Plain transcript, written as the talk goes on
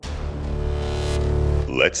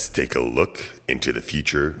Let's take a look into the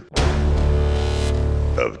future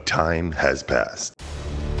of Time Has Passed.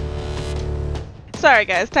 Sorry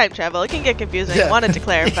guys, time travel. It can get confusing. Yeah. Wanted to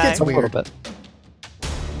clarify. It's A little weird. bit.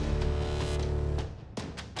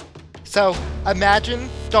 So, imagine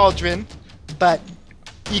Daldrin, but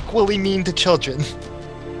equally mean to children.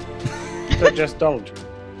 So just Daldrin.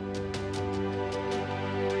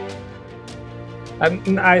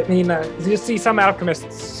 I mean, you see some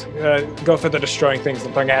alchemists go for the destroying things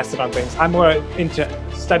and throwing acid on things. I'm more into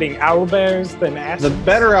studying owlbears than acid. The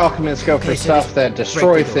better alchemists go for Okay, so stuff just that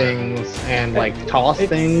destroy break the door. things and like toss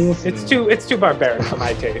things. It's too barbaric for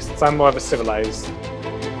my tastes. I'm more of a civilized.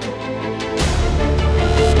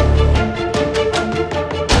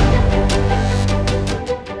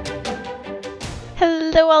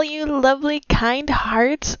 Hello, all you lovely, kind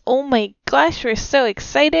hearts. Oh my gosh, we're so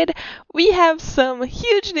excited. We have some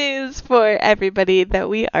huge news for everybody that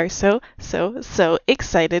we are so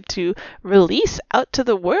excited to release out to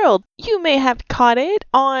the world. You may have caught it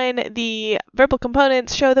on the Verbal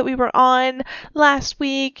Components show that we were on last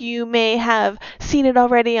week. You may have seen it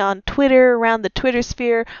already on Twitter, around the Twitter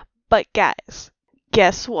sphere. But guys,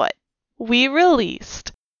 guess what? We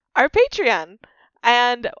released our Patreon.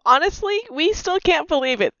 And honestly, we still can't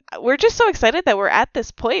believe it. We're just so excited that we're at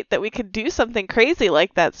this point that we could do something crazy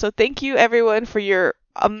like that. So thank you everyone for your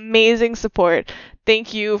amazing support.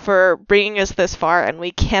 Thank you for bringing us this far, and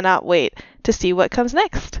we cannot wait to see what comes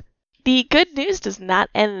next. The good news does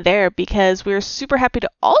not end there, because we're super happy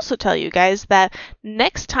to also tell you guys that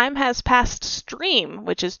next Time Has Passed stream,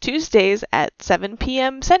 which is Tuesdays at 7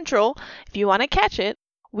 p.m. Central, if you want to catch it,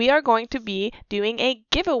 we are going to be doing a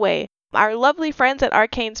giveaway. Our lovely friends at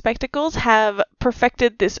Arcane Spectacles have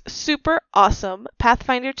perfected this super awesome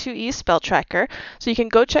Pathfinder 2e spell tracker, so you can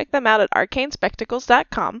go check them out at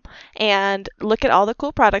arcanespectacles.com and look at all the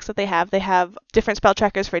cool products that they have. They have different spell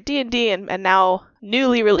trackers for D&D and now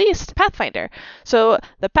newly released Pathfinder. So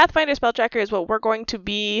the Pathfinder spell tracker is what we're going to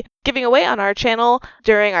be giving away on our channel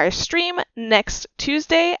during our stream next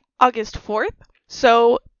Tuesday, August 4th.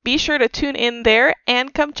 So be sure to tune in there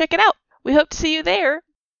and come check it out. We hope to see you there.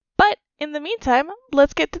 But in the meantime,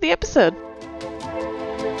 let's get to the episode.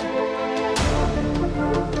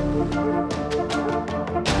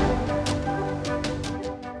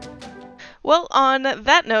 Well, on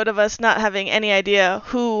that note of us not having any idea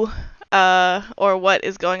who or what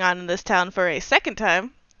is going on in this town for a second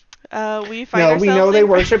time, we find ourselves we know they in-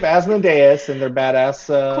 worship Asmodeus and they're badass.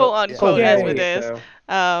 quote unquote Yeah. Asmodeus.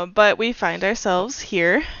 So. But we find ourselves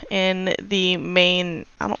here in the main,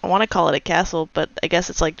 I don't want to call it a castle, but I guess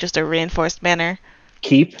it's like just a reinforced manor.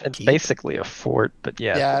 Keep. It's basically a fort, but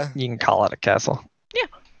Yeah. you can call it a castle.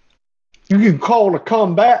 You can call to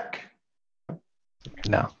come back.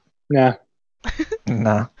 No. Nah,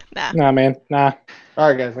 No. nah, man, nah. All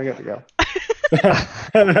right, guys, I got to go.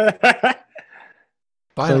 So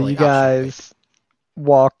Finally, you guys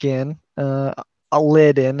walk in,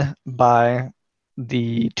 led in by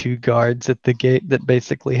the two guards at the gate that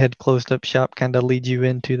basically had closed up shop, kind of lead you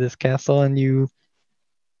into this castle, and you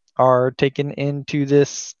are taken into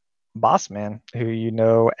this boss man who you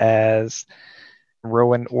know as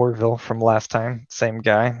Rowan Orville from last time. Same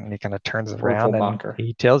guy, and he kind of turns around and Bunker.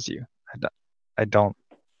 he tells you, I don't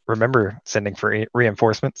remember sending for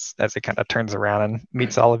reinforcements, as he kind of turns around and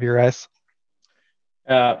meets all of your eyes.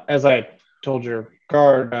 As I told your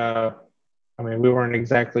guard, we weren't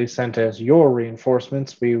exactly sent as your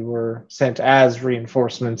reinforcements. We were sent as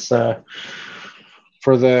reinforcements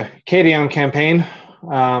for the Cadion campaign.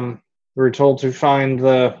 We were told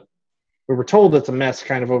to we were told it's a mess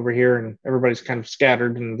kind of over here, and everybody's kind of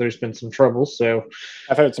scattered, and there's been some trouble. So,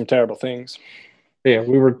 I've heard some terrible things. yeah,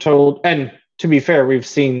 we were told, and to be fair, we've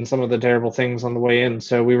seen some of the terrible things on the way in.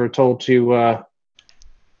 So we were told to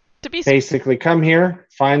be basically come here,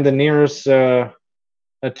 find the nearest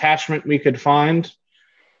attachment we could find,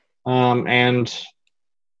 and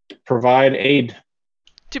provide aid.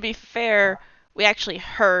 To be fair, we actually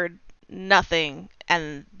heard nothing,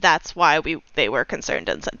 and that's why they were concerned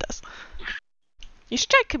and sent us. You should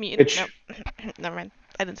try communicating. No, never mind.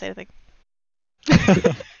 I didn't say anything.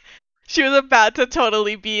 She was about to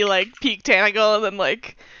totally be like peak Tanagle and then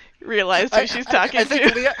like realized who she's talking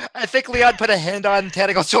to. I think Leon put a hand on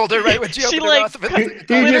Tanagle's shoulder right when she opened her mouth.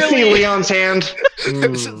 Do you just see Literally. Leon's hand?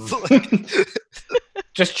 It was just like-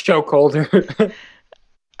 Just chokehold.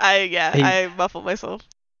 I muffled myself.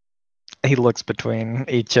 He looks between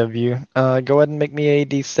each of you. Go ahead and make me a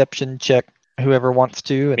deception check, whoever wants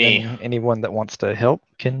to, and Me. then anyone that wants to help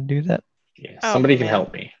can do that. Yeah, Oh, somebody can man.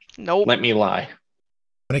 help me. Nope. Let me lie.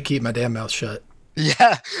 I'm gonna keep my damn mouth shut.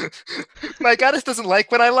 Yeah. My goddess doesn't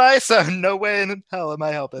like when I lie, so no way in hell am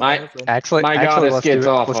I helping. My- Actually, My actually, goddess let's gets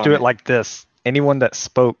do it. off Let's on do it it. like this. Anyone that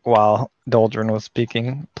spoke while Doldrin was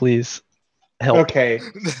speaking, please help. Okay.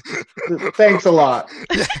 Thanks a lot.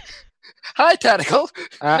 Yeah. Hi, Tentacle.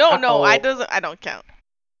 No, I don't count.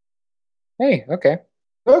 Hey, okay.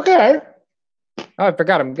 Okay. Oh, I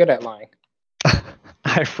forgot I'm good at lying.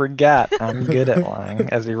 I forgot. I'm good at lying.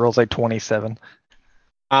 As he rolls a 27.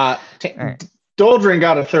 Right. Doldrin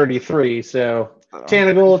got a 33, so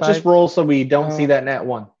Tanagle, just roll so we don't see that net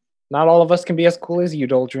one. Not all of us can be as cool as you,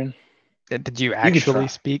 Doldrin. Did you can actually try.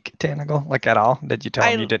 speak, Tanagle? Like at all? Did you tell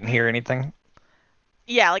him you didn't hear anything?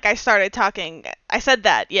 Yeah, like I started talking. I said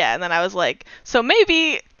that, yeah, and then I was like, so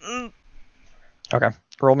maybe. Okay.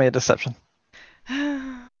 Roll me a deception.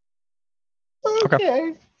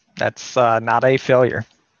 Okay. That's not a failure.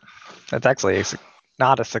 That's actually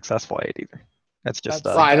not a successful aid either. That's just.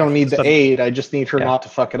 That's- Well, I don't need the just aid. I just need her Yeah. not to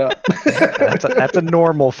fuck it up. that's a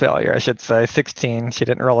normal failure, I should say. 16. She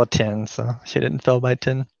didn't roll a 10, so she didn't fail by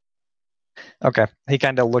 10. Okay. He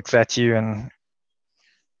kind of looks at you and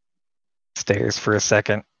stares for a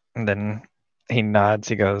second, and then he nods.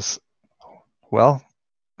 He goes, "Well,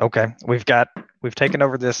 okay. We've taken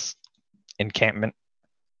over this encampment.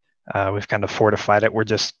 We've kind of fortified it. We're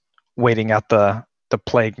just waiting out the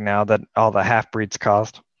plague now that all the half breeds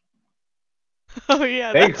caused." Oh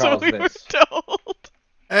yeah, They that's what caused we were this. told.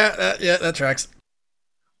 Yeah, that tracks.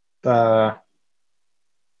 That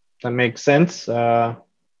makes sense.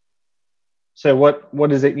 So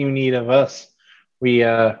what is it you need of us? We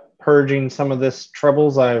purging some of this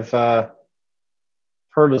troubles. I've heard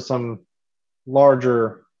of some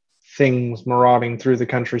larger things marauding through the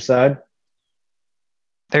countryside.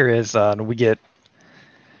 There is. We get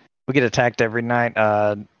attacked every night.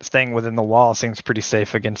 Staying within the wall seems pretty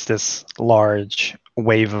safe against this large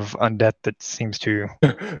wave of undead that seems to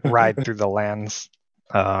ride through the lands.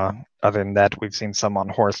 Other than that, we've seen some on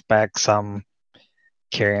horseback, some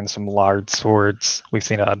carrying some large swords. We've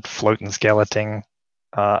seen a floating skeleton,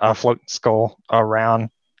 a floating skull around.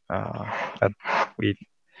 That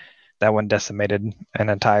one decimated an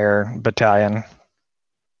entire battalion.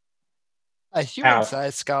 A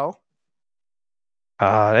human-sized skull.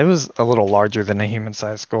 It was a little larger than a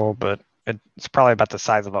human-sized skull, but it's probably about the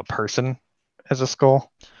size of a person as a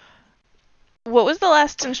skull. What was the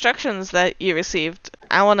last instructions that you received?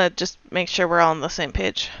 I want to just make sure we're all on the same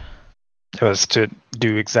page. It was to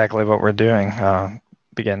do exactly what we're doing.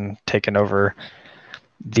 Begin taking over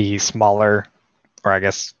the smaller, or I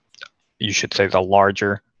guess you should say the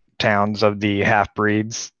larger towns of the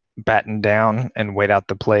half-breeds, batten down and wait out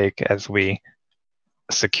the plague as we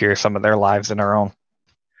secure some of their lives and our own.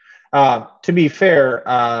 To be fair,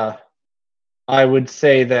 I would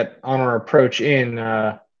say that on our approach in,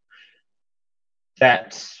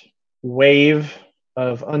 that wave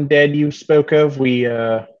of undead you spoke of,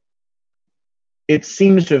 it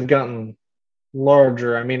seems to have gotten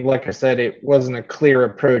larger. I mean, like I said, it wasn't a clear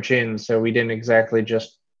approach in, so we didn't exactly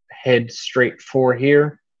just head straight for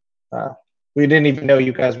here. We didn't even know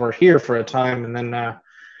you guys were here for a time, and then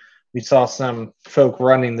we saw some folk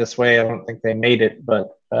running this way. I don't think they made it, but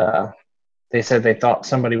they said they thought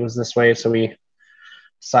somebody was this way, so we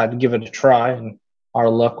decided to give it a try, and our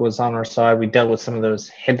luck was on our side. We dealt with some of those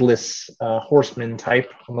headless horsemen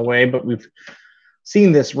type on the way, but we've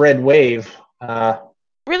seen this red wave.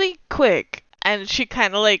 Really quick, and she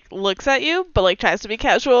kind of like looks at you, but like tries to be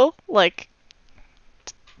casual, like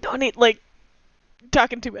don't need like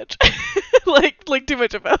talking too much, like too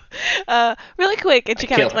much about. Really quick, and she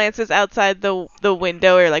kind of glances outside the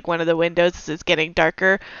window, or like one of the windows as it's getting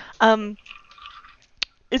darker.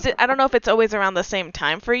 Is it? I don't know if it's always around the same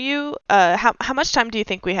time for you. How much time do you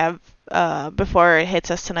think we have before it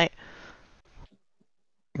hits us tonight?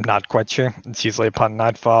 I'm not quite sure. It's usually upon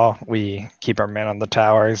nightfall. We keep our men on the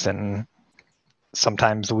towers, and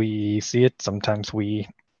sometimes we see it, sometimes we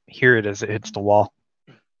hear it as it hits the wall.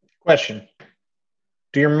 Question.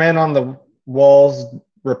 Do your men on the walls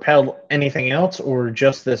repel anything else, or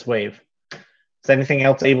just this wave? Is anything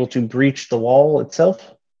else able to breach the wall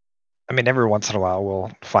itself? I mean, every once in a while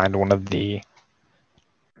we'll find one of the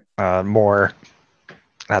more,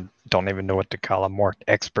 I don't even know what to call them, more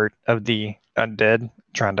expert of the undead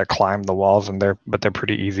trying to climb the walls, but they're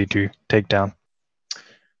pretty easy to take down.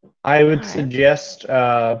 I would suggest,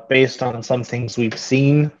 based on some things we've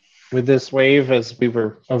seen with this wave as we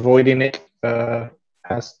were avoiding it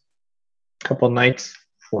past couple of nights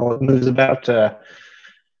while it moves about,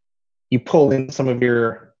 you pull in some of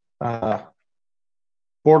your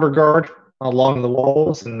border guard along the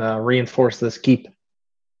walls and reinforce this keep,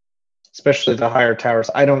 especially the higher towers.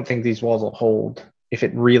 I don't think these walls will hold if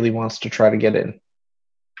it really wants to try to get in.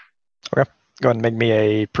 Go ahead and make me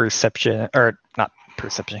a perception, or not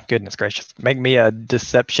perception. Goodness gracious, make me a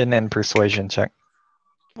deception and persuasion check.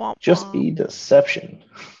 Womp Just womp. be deception.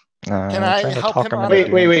 Can I'm I trying to help talk him him on into it?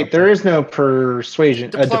 doing Wait. something. There is no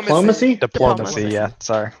persuasion. Diplomacy. Diplomacy? Diplomacy. Yeah,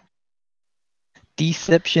 sorry.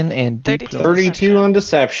 Deception and 32. diplomacy. 32 on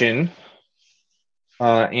deception.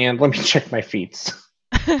 And let me check my feats.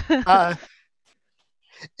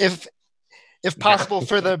 If possible,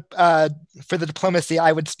 for the diplomacy,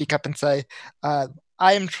 I would speak up and say,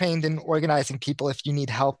 I am trained in organizing people. If you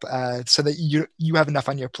need help, so that you have enough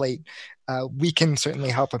on your plate, we can certainly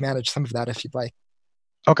help manage some of that if you'd like.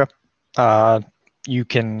 Okay. You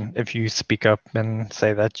can, if you speak up and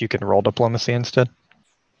say that, you can roll diplomacy instead.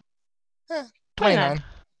 29.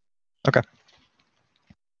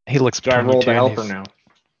 He looks Do I between you roll two the and helper he's- now?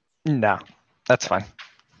 No, that's fine.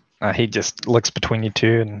 He just looks between you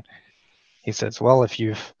two and he says, well, if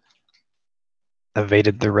you've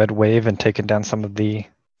evaded the red wave and taken down some of the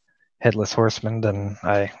headless horsemen, then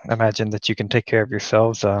I imagine that you can take care of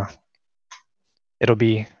yourselves. It'll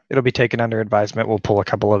be taken under advisement. We'll pull a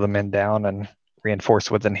couple of the men down and reinforce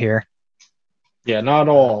within here. Yeah, not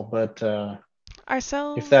all, but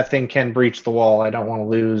Ourselves. if that thing can breach the wall, I don't want to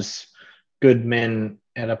lose good men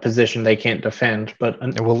at a position they can't defend, but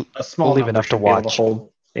And we'll a small leave number enough to should be able watch.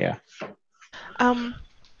 hold. Yeah.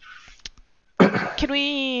 Can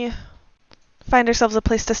we find ourselves a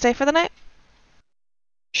place to stay for the night?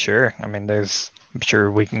 Sure. I mean, I'm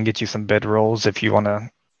sure we can get you some bedrolls if you want to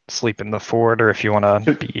sleep in the fort or if you want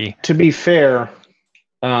to be. To be fair,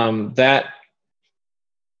 that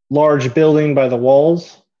large building by the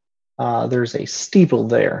walls, there's a steeple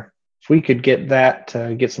there. If we could get that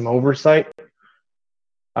to get some oversight,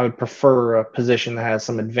 I would prefer a position that has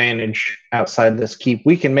some advantage outside this keep.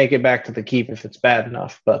 We can make it back to the keep if it's bad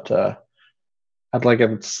enough, but I'd like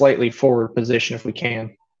a slightly forward position if we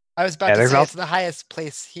can. I was about Yeah, to there's say al- it's the highest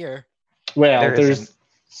place here. Well, There there's isn't.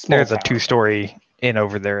 small There's a tower. 2-story inn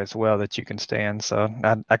over there as well that you can stay in, so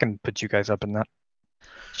I can put you guys up in that.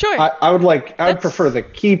 Sure. I would That's- prefer the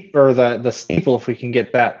keep or the steeple if we can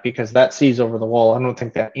get that, because that sees over the wall. I don't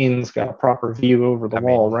think that inn's got a proper view over the I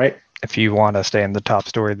wall, mean- right? If you want to stay in the top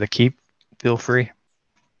story of the keep, feel free.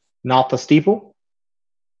 Not the steeple?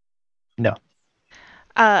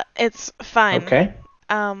 It's fine. Okay.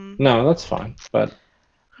 Um, No, that's fine. But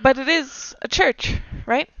but it is a church,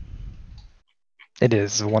 right? It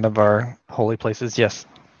is one of our holy places, yes.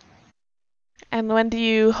 And when do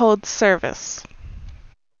you hold service?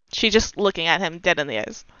 She just looking at him dead in the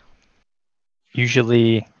eyes.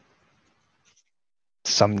 Usually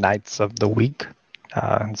some nights of the week.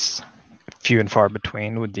 It's few and far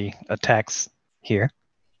between with the attacks here.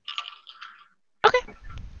 Okay.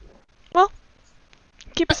 Well,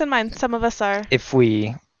 keep us in mind. Some of us are. If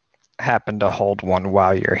we happen to hold one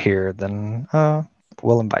while you're here, then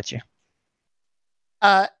we'll invite you.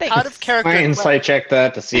 Out of character. I insight check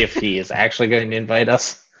that to see if he is actually going to invite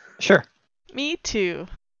us. Sure. Me too.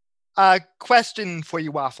 Question for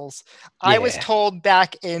you, Waffles. I was Yeah. told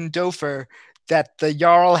back in Dofer that the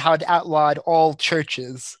Jarl had outlawed all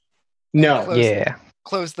churches. No, Close- Yeah.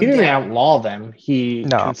 Closed he them didn't down. outlaw them. He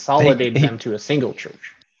No, consolidated he- them to a single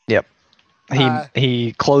church.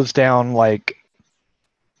 He closed down like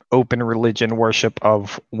open religion worship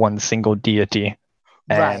of one single deity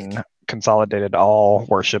and Right. consolidated all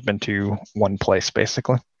worship into one place,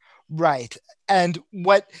 basically. Right. And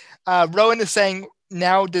what Rowan is saying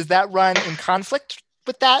now, does that run in conflict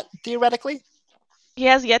with that, theoretically? He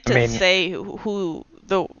has yet to I mean- say who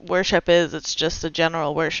the worship is. It's just a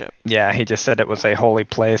general worship. Yeah, he just said it was a holy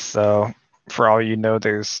place, so for all you know,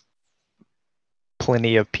 there's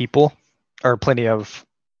plenty of people or plenty of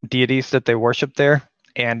deities that they worship there,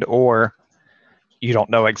 and or you don't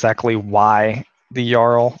know exactly why the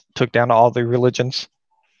Jarl took down all the religions.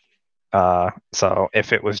 So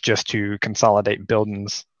if it was just to consolidate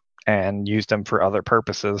buildings and use them for other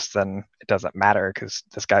purposes, then it doesn't matter because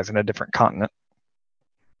this guy's in a different continent.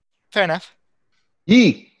 Fair enough.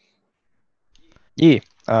 Yee! Yeah,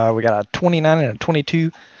 we got a 29 and a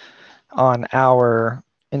 22 on our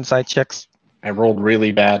insight checks. I rolled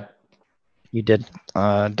really bad. You did.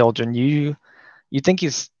 Dulgin, you think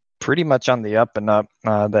he's pretty much on the up and up,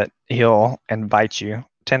 that he'll invite you.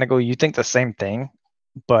 Tentacle, you think the same thing,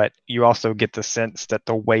 but you also get the sense that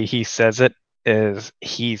the way he says it is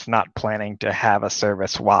he's not planning to have a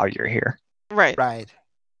service while you're here. Right. Right.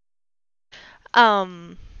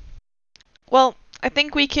 Well, I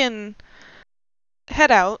think we can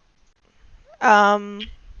head out.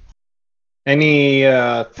 Any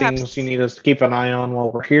things Perhaps- you need us to keep an eye on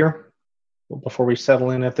while we're here? Before we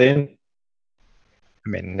settle in at the inn? I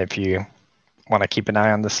mean, if you want to keep an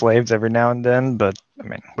eye on the slaves every now and then, but I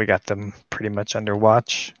mean, we got them pretty much under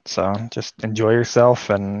watch. So just enjoy yourself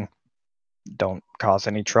and don't cause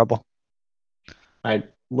any trouble.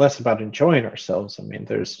 Less about enjoying ourselves. I mean,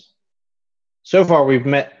 so far we've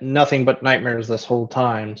met nothing but nightmares this whole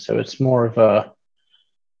time. So it's more of a,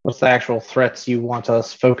 what's the actual threats you want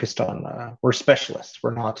us focused on? We're specialists.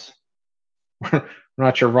 We're not we're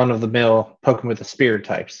not your run of the mill poking with the spear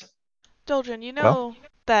types. Doldrin, you know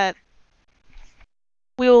that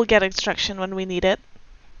we will get instruction when we need it.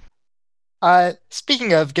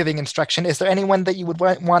 Speaking of giving instruction, is there anyone that you would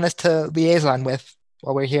want us to liaison with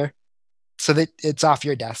while we're here, so that it's off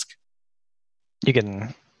your desk? You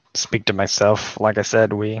can speak to myself. Like I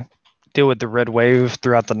said, we deal with the red wave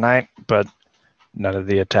throughout the night, but none of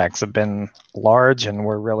the attacks have been large, and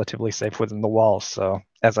we're relatively safe within the walls. So,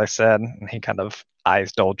 as I said, he kind of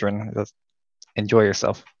eyes Doldrin. Just enjoy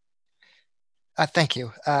yourself. Thank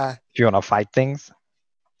you. If you want to fight things,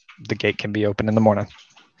 the gate can be open in the morning.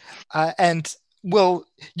 And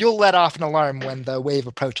you'll let off an alarm when the wave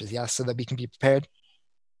approaches, yes, so that we can be prepared?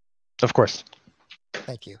 Of course.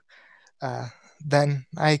 Thank you. Then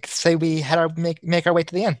I say we make our way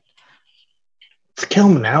to the inn. Let's kill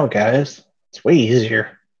him now, guys. It's way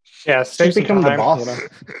easier. Yeah, Just save some become the time, boss. you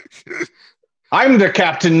know. I'm the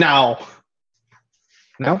captain now.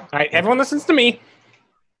 No? All right, everyone listens to me.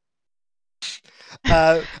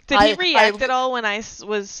 Did he react at all when I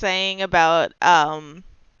was saying about,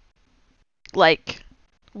 like,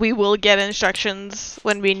 we will get instructions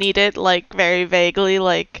when we need it, like, very vaguely,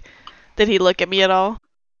 like, did he look at me at all?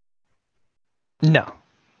 No.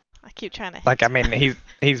 I keep trying to... Like, I mean,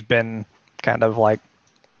 he's been kind of, like,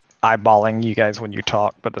 eyeballing you guys when you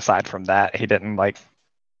talk, but aside from that, he didn't, like,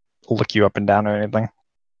 look you up and down or anything.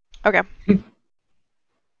 Okay. I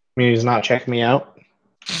mean, he's not checking me out.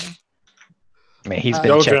 I mean, he's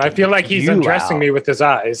been Doldrin, checking I feel like he's you undressing out. me with his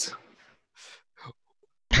eyes.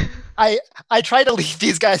 I try to lead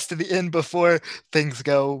these guys to the inn before things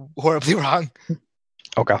go horribly wrong.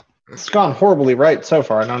 Okay. It's gone horribly right so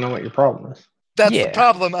far. I don't know what your problem is. That's Yeah. the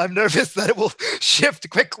problem. I'm nervous that it will shift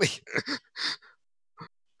quickly.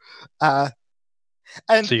 And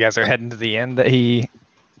So you guys are heading to the inn that he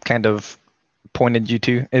kind of pointed you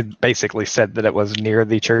to? It basically said that it was near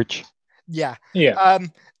the church. yeah. Yeah.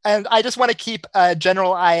 And I just want to keep a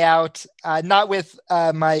general eye out, not with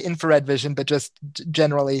my infrared vision, but just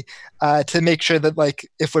generally to make sure that, like,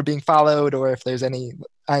 if we're being followed or if there's any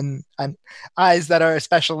eyes that are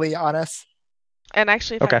especially on us. And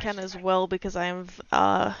actually, if Okay. I can as well, because I'm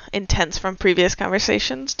intense from previous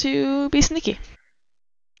conversations, to be sneaky.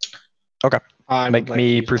 I would Make like to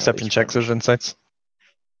me use one of perception these checks powers. as insights.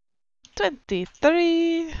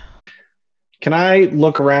 23. Can I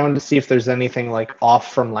look around to see if there's anything like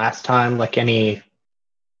off from last time, like any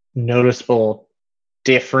noticeable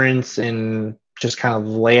difference in just kind of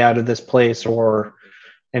the layout of this place or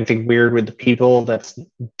anything weird with the people that's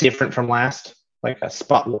different from last? Like a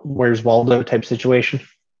spot where's Waldo type situation?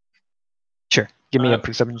 Sure. Give me a Uh,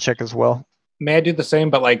 perception check as well. May I do the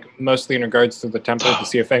same, but like mostly in regards to the temple to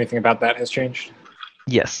see if anything about that has changed?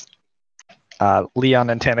 Yes.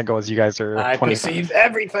 Leon and Tanago, as you guys are I 20. perceive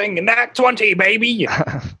everything in that 20, baby.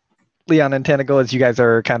 Leon and Tanago, as you guys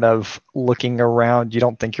are kind of looking around, you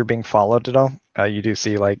don't think you're being followed at all. You do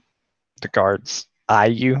see like the guards eye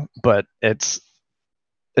you, but it's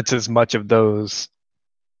as much of those.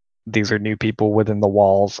 These are new people within the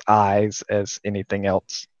walls' eyes as anything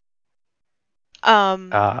else. I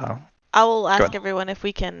will ask ahead. everyone if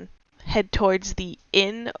we can head towards the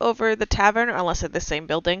inn over the tavern, unless they're the same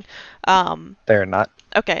building. They're not.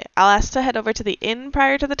 Okay, I'll ask to head over to the inn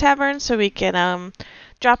prior to the tavern so we can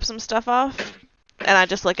drop some stuff off. And I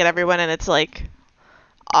just look at everyone and it's like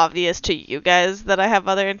obvious to you guys that I have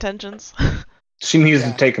other intentions. She needs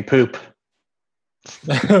to take a poop.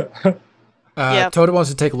 Yep. Toda wants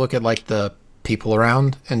to take a look at like the people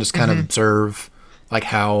around and just kind of observe like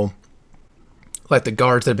how like the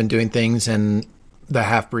guards that have been doing things and the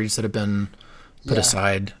half breeds that have been put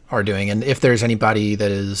aside are doing, and if there's anybody that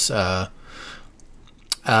is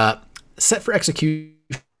set for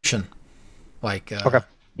execution, like Okay.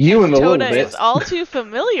 You and a little Toda bit. is all too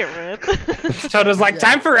familiar with. Toda's like,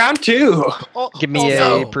 time for round 2. Give me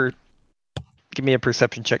give me a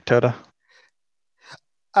perception check, Toda.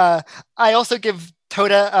 I also give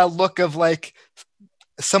Toda a look of like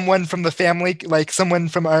someone from the family, like someone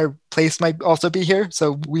from our place might also be here,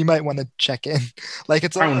 so we might want to check in. Like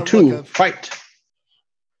it's a Round look 2, of, fight.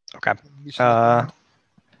 Okay. we should look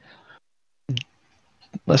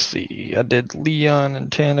Let's see. I did Leon and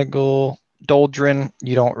Tanagal. Doldrin,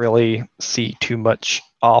 you don't really see too much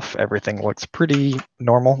off. Everything looks pretty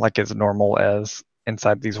normal, like as normal as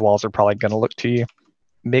inside these walls are probably going to look to you.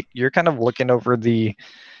 Mick, you're kind of looking over the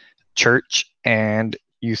church, and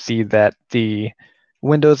you see that the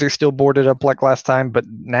windows are still boarded up like last time, but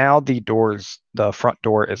now the front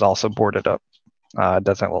door is also boarded up. It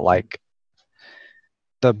doesn't look like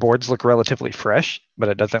the boards look relatively fresh, but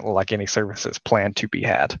it doesn't look like any services planned to be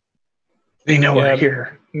had. They know Yeah. we're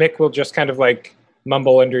here. Mick will just kind of like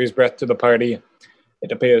mumble under his breath to the party.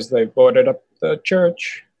 It appears they've boarded up the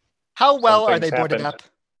church. How well are Something's they boarded happened.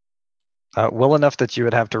 up? Well enough that you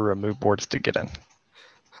would have to remove boards to get in.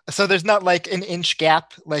 So there's not like an inch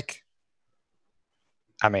gap, like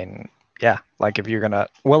I mean, yeah, like if you're gonna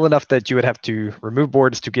well enough that you would have to remove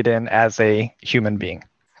boards to get in as a human being.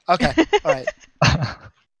 okay, all right.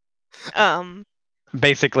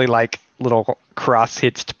 Basically, like little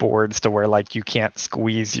cross-hitched boards to where like you can't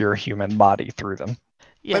squeeze your human body through them.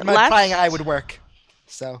 Yeah, But my prying eye would work.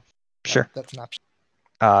 So Sure. that's an option.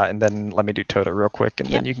 And then let me do Toda real quick, and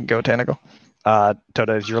then you can go, Tanago.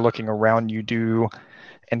 Toda, as you're looking around, you do,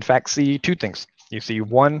 in fact, see two things. You see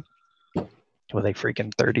one with a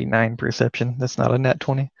freaking 39 perception. That's not a net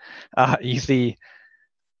 20. You see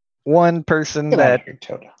one person Get out that of here,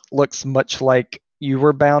 Toda. looks much like you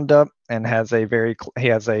were bound up and has he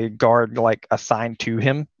has a guard like assigned to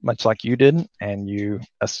him, much like you did, and you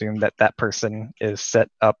assume that that person is set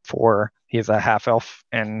up for. He's a half elf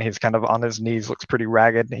and he's kind of on his knees, looks pretty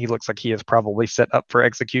ragged. He looks like he is probably set up for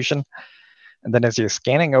execution. And then as you're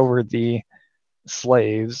scanning over the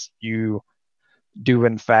slaves, you do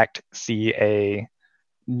in fact see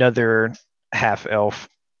another half elf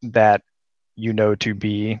that you know to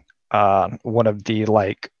be one of the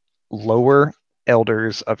like lower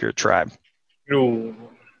elders of your tribe. Ooh.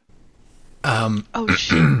 Oh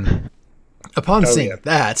shit. Upon Oh, seeing yeah.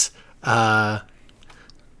 that,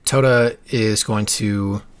 Toda is going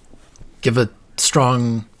to give a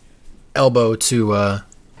strong elbow to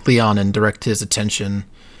Leon and direct his attention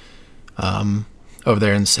over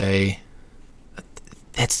there and say,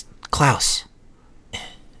 "That's Klaus.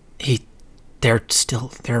 They're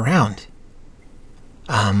around."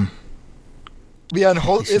 Leon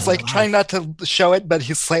He's is still like trying not to show it, but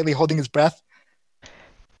he's slightly holding his breath.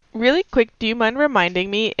 Really quick, do you mind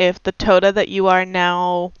reminding me if the Toda that you are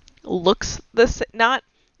now looks not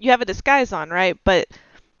you have a disguise on, right? But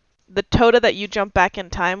the Toda that you jump back in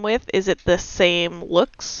time with, is it the same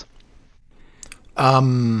looks?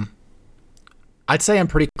 I'd say I'm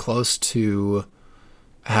pretty close to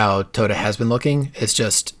how Toda has been looking. It's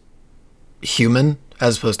just human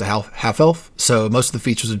as opposed to half elf. So most of the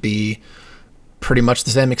features would be pretty much the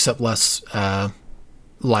same, except less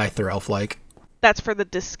lithe or elf-like. That's for the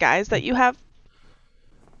disguise that you have?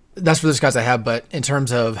 That's for the disguise I have, but in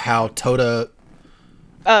terms of how Toda,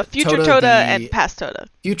 Future Toda, Toda the- and past Toda.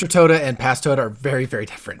 future Toda and past Toda are very, very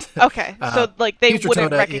different. Okay, so like they future wouldn't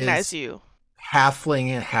Toda recognize is you. Halfling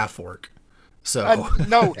and half orc. So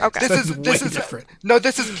No, Okay. this That's is way different. no,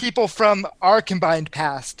 this is people from our combined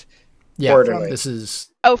past. yeah, Orderly. this is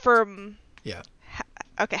Oh, from yeah.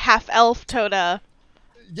 okay, half elf Toda,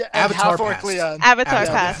 Yeah, and Avatar half orc past. Leon. Avatar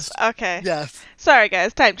Avatar past. Okay. Yes. Sorry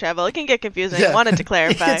guys, time travel. It can get confusing. Yeah. Wanted to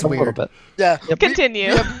clarify. gets A little Weird. bit. Yeah. we-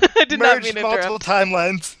 Continue. we have I did not mean merged to multiple interrupt.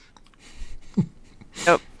 timelines.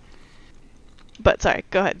 But sorry,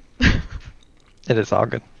 go ahead. It is all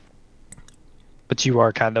good. But you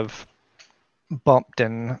are kind of bumped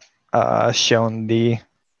and shown the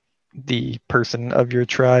person of your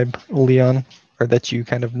tribe, Leon, or that you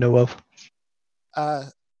kind of know of.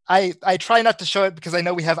 I try not to show it because I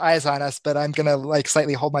know we have eyes on us, but I'm gonna like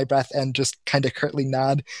slightly hold my breath and just kind of curtly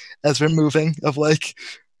nod as we're moving. Of like,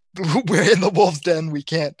 we're in the wolf's den. We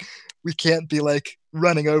can't be like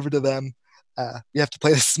running over to them. We have to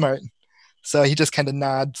play this smart. So he just kind of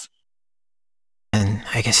nods. And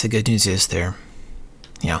I guess the good news is they're,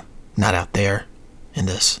 not out there in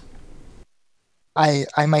this. I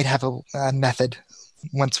might have a method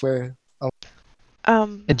once we're.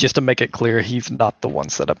 And just to make it clear, he's not the one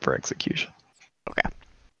set up for execution.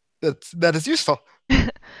 That is useful.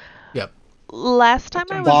 Last time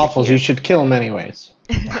I was Waffles, here, you should kill him anyways.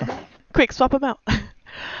 quick, swap them out.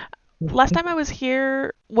 Last time I was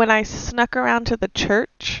here, when I snuck around to the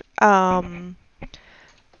church, can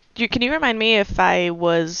you remind me if I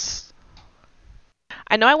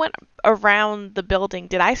know I went around the building.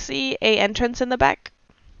 Did I see a entrance in the back?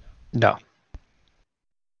 No.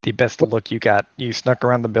 The best look you got, you snuck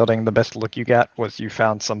around the building, the best look you got was you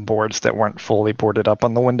found some boards that weren't fully boarded up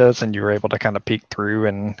on the windows, and you were able to kind of peek through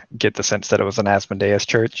and get the sense that it was an Asmodeus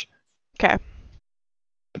church. Okay.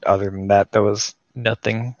 But other than that, there was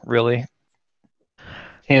nothing really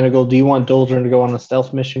Tanagal, do you want Doldrin to go on a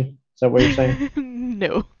stealth mission? Is that what you're saying?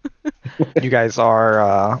 No. You guys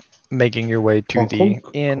are making your way to the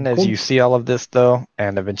inn as you see all of this, though,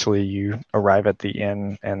 and eventually you arrive at the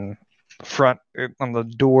inn. And front on the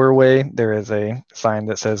doorway, there is a sign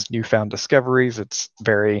that says "Newfound Discoveries." It's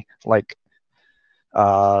very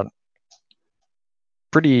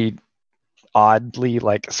pretty oddly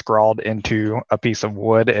scrawled into a piece of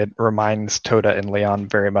wood. It reminds Toda and Leon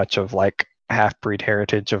very much of half-breed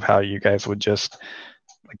heritage of how you guys would just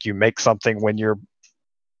you make something when you're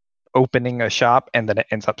opening a shop and then it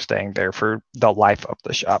ends up staying there for the life of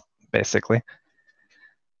the shop, basically.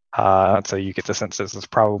 So you get the sense this is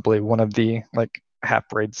probably one of the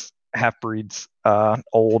half-breeds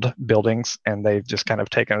old buildings, and they've just kind of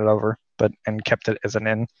taken it over and kept it as an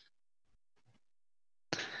inn.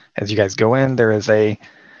 As you guys go in, there is a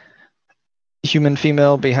human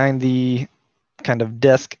female behind the kind of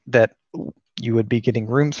desk that you would be getting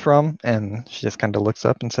rooms from, and she just kind of looks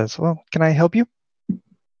up and says, "Well, can I help you?"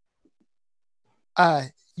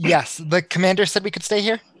 Yes. The commander said we could stay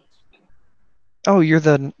here. Oh, you're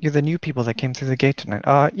the new people that came through the gate tonight.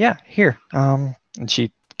 Yeah, here. And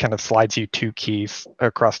she kind of slides you 2 keys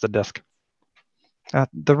across the desk.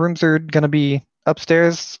 The rooms are gonna be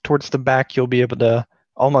upstairs towards the back. You'll be able to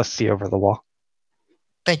almost see over the wall.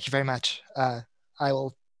 Thank you very much. I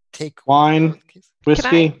will take wine,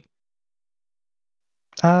 whiskey.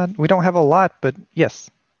 We don't have a lot, but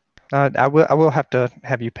yes. I will have to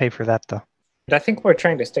have you pay for that, though. I think we're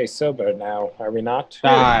trying to stay sober now, are we not?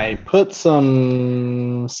 I put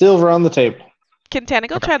some silver on the table. Can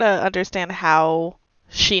Tanagal try to understand how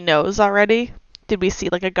she knows already? Did we see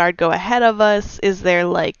a guard go ahead of us? Is there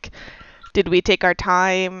did we take our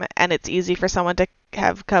time and it's easy for someone to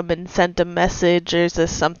have come and sent a message, or is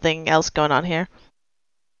this something else going on here?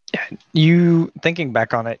 Yeah, you thinking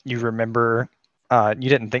back on it, you remember you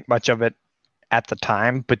didn't think much of it at the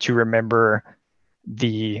time, but you remember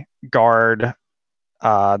the guard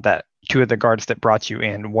that 2 of the guards that brought you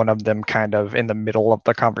in, one of them kind of in the middle of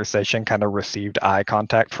the conversation kind of received eye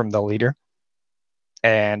contact from the leader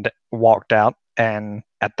and walked out. And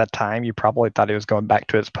at that time, you probably thought he was going back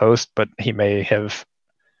to his post, but he may have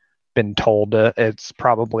been told it's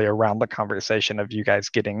probably around the conversation of you guys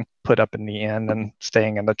getting put up in the inn and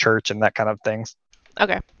staying in the church and that kind of things.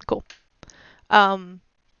 Okay, cool.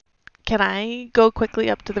 Can I go quickly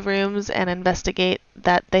up to the rooms and investigate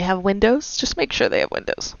that they have windows? Just make sure they have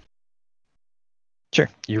windows. Sure.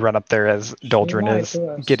 You run up there as Doldrin is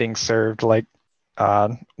getting served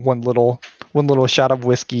one little shot of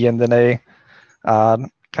whiskey, and then a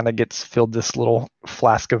kind of gets filled this little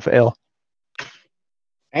flask of ale.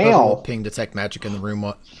 Ale. Ping detect magic in the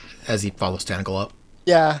room as he follows Tanagal up.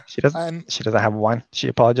 Yeah. She doesn't have wine. She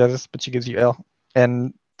apologizes, but she gives you ale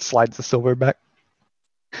and slides the silver back.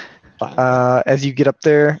 As you get up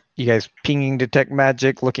there, you guys pinging detect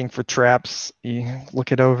magic, looking for traps. You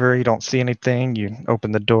look it over, you don't see anything. You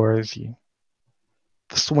open the doors, you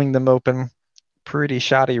swing them open. Pretty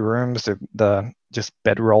shoddy rooms. The just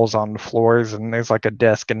bedrolls on the floors, and there's a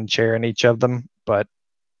desk and chair in each of them, but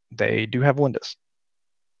they do have windows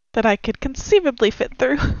that I could conceivably fit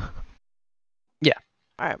through. Yeah.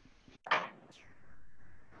 All right.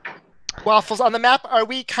 Waffles, on the map, are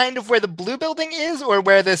we kind of where the blue building is, or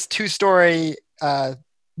where this 2-story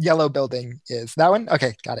yellow building is? That one?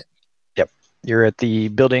 Okay, got it. Yep. You're at the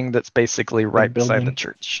building that's basically right beside the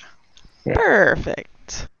church. Yeah.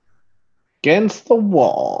 Perfect. Against the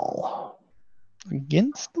wall.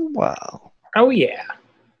 Against the wall. Oh, yeah.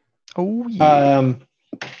 Oh, yeah.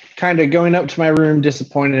 Kind of going up to my room,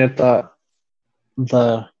 disappointed at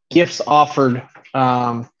the gifts offered.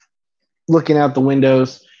 Looking out the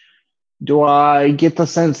windows. Do I get the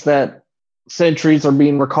sense that sentries are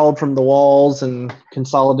being recalled from the walls and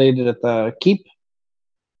consolidated at the keep?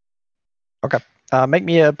 Okay. Make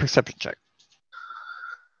me a perception check.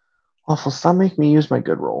 Awful, stop making me use my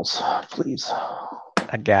good rolls, please.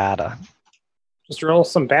 I gotta. Just roll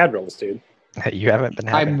some bad rolls, dude. You haven't been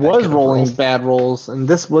having I was rolling bad rolls, and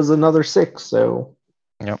this was another 6, so...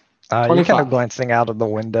 Yep. You're kind of glancing out of the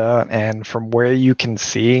window, and from where you can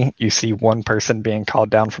see, you see one person being called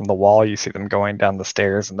down from the wall. You see them going down the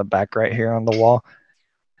stairs in the back right here on the wall.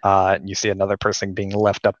 You see another person being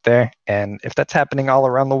left up there, and if that's happening all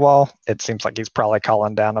around the wall, it seems like he's probably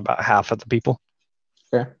calling down about half of the people.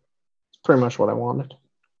 Okay. It's pretty much what I wanted.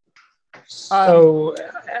 So,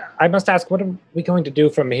 I must ask, what are we going to do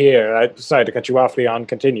from here? I decided to cut you off, Leon.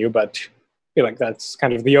 Continue, but I feel like that's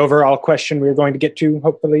kind of the overall question we're going to get to,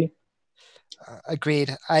 hopefully.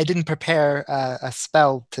 Agreed. I didn't prepare a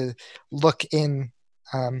spell to look in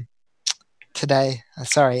today.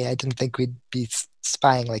 Sorry, I didn't think we'd be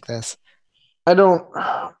spying like this. I don't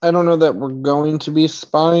know that we're going to be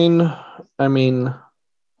spying. I mean,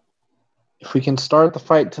 if we can start the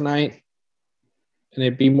fight tonight and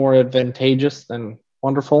it be more advantageous, then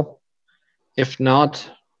wonderful. If not,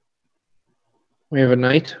 we have a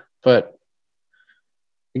night. But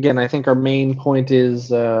again, I think our main point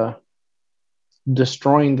is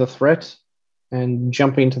destroying the threat and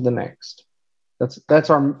jumping to the next. That's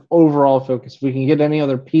our overall focus. If we can get any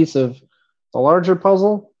other piece of the larger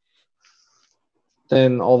puzzle,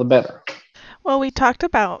 then all the better. Well, we talked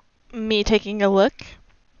about me taking a look.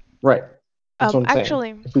 Right. That's what I'm Actually,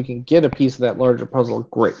 saying. If we can get a piece of that larger puzzle,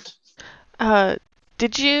 great.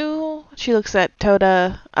 did you? She looks at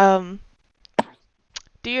Toda.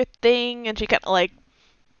 Do your thing, and she kind of like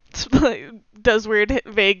does weird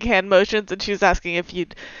vague hand motions, and she's asking if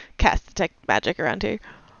you'd cast detect magic around here.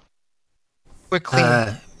 We're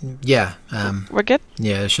clean. Yeah. We're good.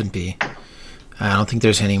 Yeah, it shouldn't be. I don't think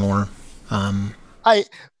there's any more.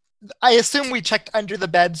 I assume we checked under the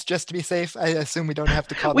beds just to be safe. I assume we don't have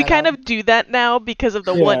to call We that kind out. of do that now because of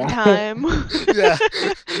the Yeah. one time. Yeah.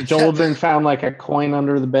 Jolden found like a coin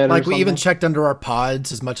under the bed. Like or we even something. checked under our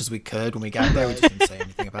pods as much as we could when we got there. We just didn't say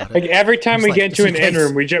anything about it. Like every time It's we like, get into an just in in case.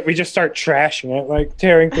 room, we just start trashing it, like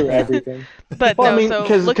tearing through everything. But Well, no, I mean, so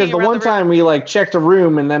because looking the around one the room- time we like checked a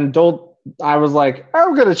room and then I was like,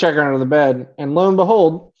 I'm gonna check under the bed, and lo and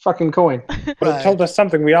behold, fucking coin. But it told us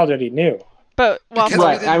something we already knew. But Because Waffles, we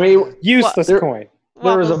Right. didn't- I mean, Useless There- coin.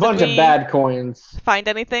 there was a Waffles, bunch did of we bad coins. find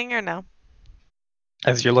anything or no?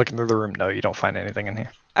 As you're looking through the room, no, you don't find anything in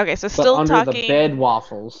here. Okay, so But still under talking the bed,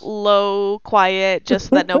 Waffles. low, quiet, just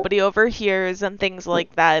so that nobody overhears and things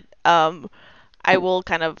like that. I will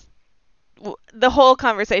kind of the whole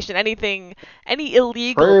conversation, any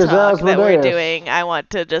illegal Prayers talk that we're Asmodeus. doing, I want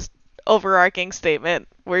to just overarching statement.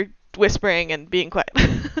 We're whispering and being quiet.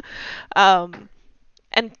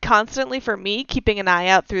 And constantly for me, keeping an eye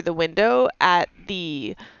out through the window at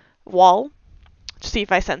the wall to see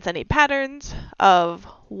if I sense any patterns of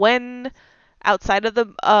when outside of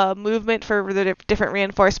the movement for the different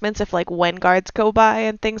reinforcements, if like when guards go by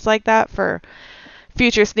and things like that for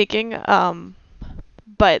future sneaking.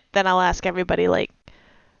 But then I'll ask everybody, like,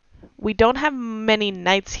 we don't have many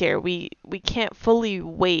nights here. We can't fully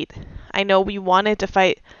wait. I know we wanted to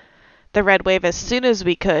fight the Red Wave as soon as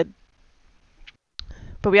we could,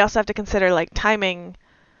 but we also have to consider like timing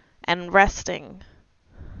and resting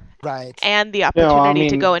Right. and the opportunity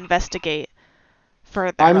to mean- go investigate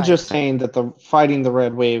further. I'm Right. just saying that fighting the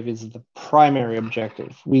Red Wave is the primary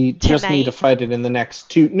objective. We just need to Tonight? fight it in the next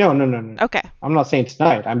two. No. Okay, I'm not saying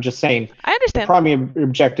tonight. I'm just saying I the understand. primary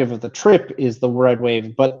objective of the trip is the Red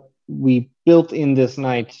Wave. But we built in this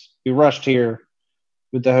night. We rushed here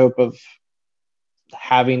with the hope of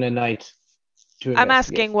having a night to I'm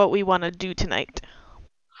investigate. asking what we want to do tonight.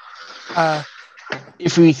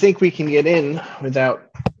 If we think we can get in without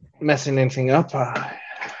messing anything up,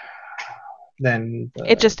 then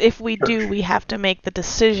It just, if we do, we have to make the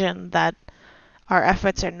decision that our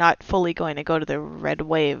efforts are not fully going to go to the Red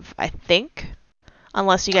Wave, I think.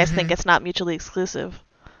 Unless you guys think it's not mutually exclusive.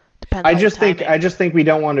 Depends I on just timing. think we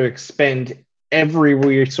don't want to expend every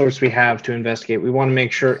resource we have to investigate. We want to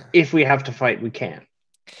make sure if we have to fight, we can.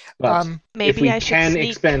 But if Maybe we I should can sneak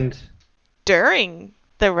expend, during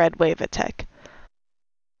the Red Wave attack.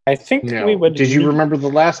 I think no. we would. Did you remember the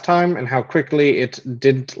last time and how quickly it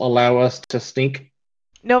didn't allow us to sneak?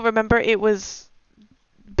 No, remember, it was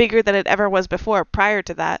bigger than it ever was before. Prior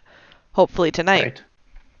to that, hopefully tonight,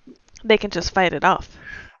 Right. they can just fight it off.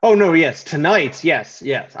 Oh no, yes, tonight, yes.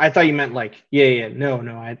 I thought you meant like, no.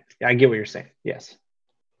 I get what you're saying.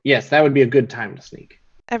 Yes, that would be a good time to sneak.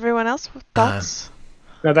 Everyone else, thoughts?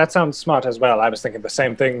 No, that sounds smart as well. I was thinking the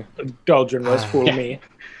same thing. Doldrin was fool yeah. me.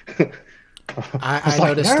 I was like,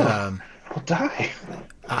 noticed. no. I'll die.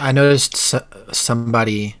 I noticed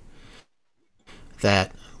somebody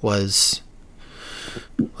that was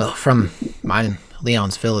from mine and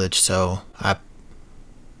Leon's village, so I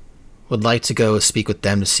would like to go speak with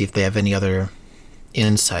them to see if they have any other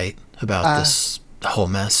insight about this whole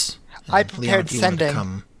mess. I And prepared if you wanted to sending.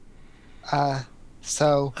 come-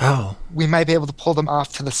 So Oh, we might be able to pull them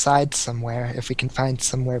off to the side somewhere if we can find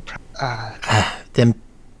somewhere. then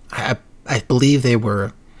I believe they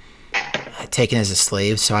were taken as a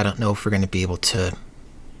slave, so I don't know if we're going to be able to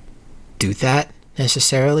do that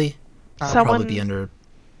necessarily. Someone Probably be under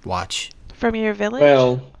watch. from your village?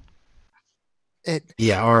 Well,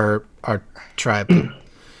 Yeah, our tribe,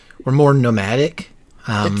 we're more nomadic,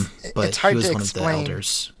 but it's hard he was to one of the explain.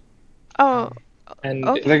 elders. Oh, And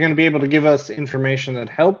okay. they're going to be able to give us information that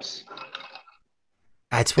helps.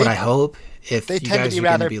 That's what They- I hope. If They you tend to guys be are going to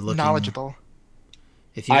rather be looking, knowledgeable.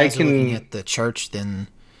 if you I guys are looking can- at the church, then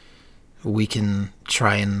we can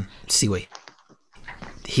try and see what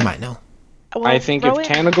he might know. Well, I think if Rowan-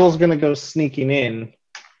 Tanagel's gonna go sneaking in,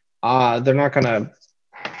 they're not gonna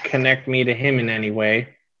connect me to him in any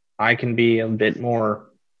way. I can be a bit more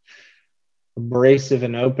abrasive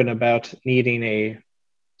and open about needing a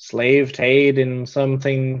slave to aid in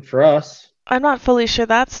something for us. I'm not fully sure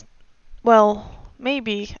that's. Well,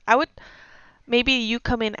 maybe. Maybe you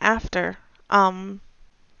come in after. Rowan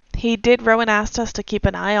asked us to keep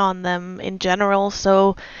an eye on them in general,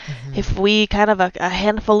 so if we kind of a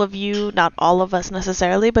handful of you, not all of us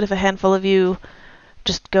necessarily, but if a handful of you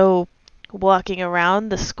just go walking around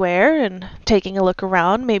the square and taking a look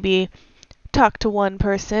around, maybe talk to one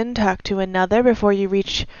person, talk to another before you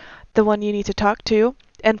reach the one you need to talk to,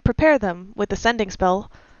 and prepare them with the sending spell,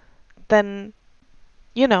 then,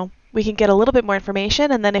 we can get a little bit more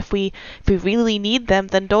information, and then if we really need them,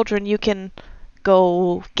 then Doldrin, you can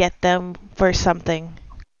go get them for something.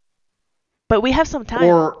 But we have some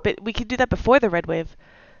time, but we could do that before the red wave.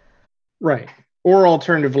 Right. Or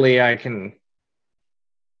alternatively, I can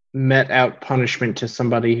met out punishment to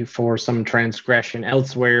somebody for some transgression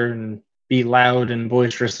elsewhere and be loud and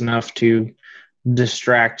boisterous enough to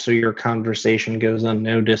distract so your conversation goes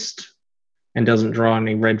unnoticed and doesn't draw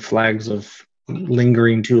any red flags of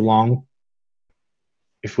lingering too long.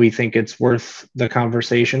 If we think it's worth the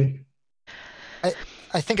conversation.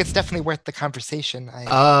 I think it's definitely worth the conversation.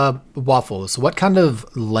 Waffles, what kind of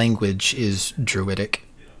language is Druidic?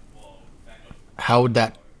 How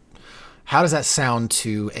does that sound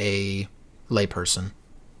to a layperson?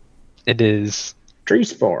 It is Tree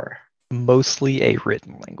spore. mostly a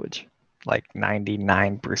written language, like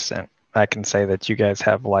 99%. I can say that you guys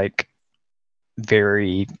have like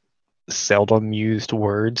very seldom used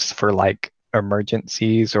words for like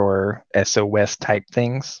emergencies or SOS type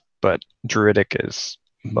things, but Druidic is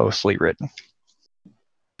mostly written.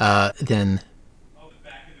 Then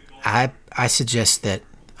I suggest that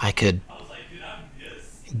I could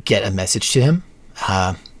get a message to him.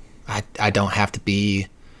 I don't have to be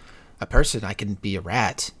a person. I can be a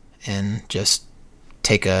rat and just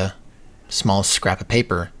take a small scrap of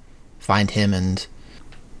paper, find him, and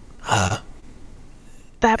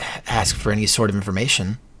ask for any sort of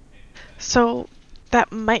information. So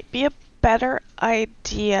that might be a better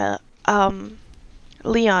idea.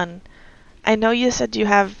 Leon, I know you said you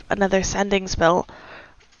have another sending spell.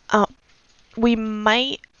 We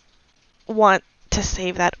might want to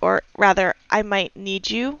save that, or rather, I might need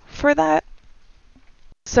you for that.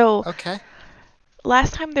 So, Okay.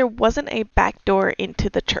 last time there wasn't a back door into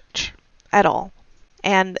the church at all.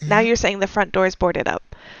 And now you're saying the front door is boarded up.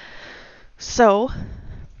 So,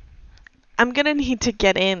 I'm gonna need to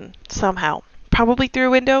get in somehow. Probably through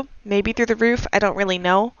a window, maybe through the roof, I don't really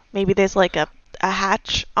know. Maybe there's like a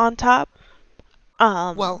hatch on top.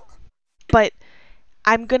 But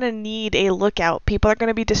I'm gonna need a lookout. People are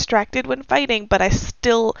gonna be distracted when fighting, but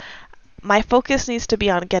my focus needs to be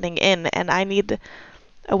on getting in, and I need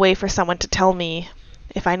a way for someone to tell me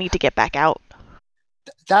if I need to get back out.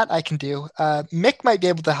 That I can do. Mick might be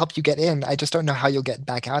able to help you get in. I just don't know how you'll get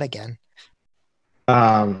back out again.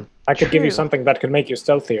 I could give you True. something that could make you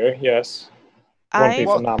stealthier, yes. Won't be I'm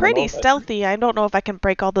phenomenal, pretty but- stealthy. I don't know if I can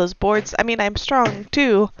break all those boards. I mean, I'm strong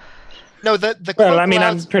too. No, the Well, cloak I mean,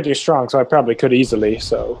 I'm allows, pretty strong, so I probably could easily,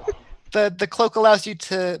 so... the cloak allows you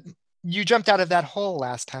to. You jumped out of that hole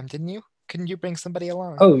last time, didn't you? Couldn't you bring somebody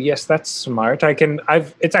along? Oh, yes, that's smart.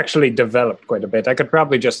 It's actually developed quite a bit. I could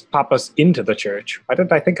probably just pop us into the church. Why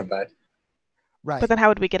didn't I think of that? Right. But then how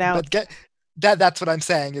would we get out? But that's what I'm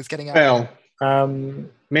saying is getting out. Well,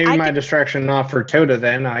 maybe I my could- distraction not for Toda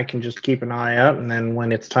then. I can just keep an eye out, and then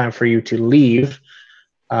when it's time for you to leave,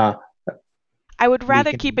 I would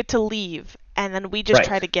rather can- keep it to leave, and then we just Right.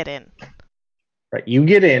 try to get in. right, you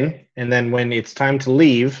get in, and then when it's time to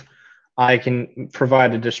leave, I can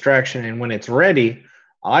provide a distraction, and when it's ready,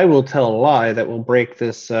 I will tell a lie that will break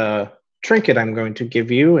this trinket I'm going to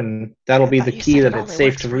give you, and that'll be I the thought you key said that it it's only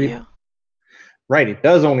safe works to for read. you. Right, it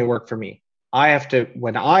does only work for me. I have to,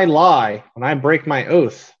 when I lie, when I break my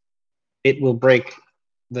oath, it will break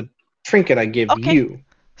the trinket I give Okay. you.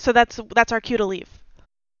 So that's our cue to leave.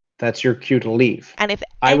 That's your cue to leave. And if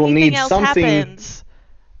I will anything need else something- happens,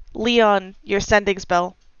 Leon, you're sending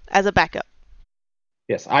spell as a backup.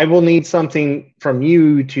 Yes, I will need something from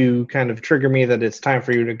you to kind of trigger me that it's time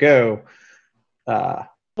for you to go. Well,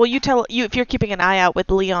 if you're keeping an eye out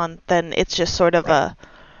with Leon, then it's just sort of Right.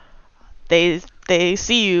 they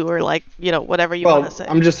see you, or like, whatever you want to say.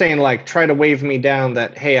 I'm just saying, like, try to wave me down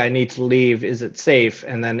that, hey, I need to leave. Is it safe?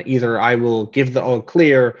 And then either I will give the all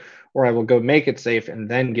clear, or I will go make it safe and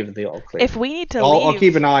then give the all clear. If we need to I'll leave,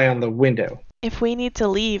 keep an eye on the window. if we need to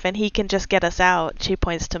leave and he can just get us out, she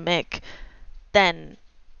points to Mick, then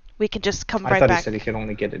we can just come I right thought back. he said he could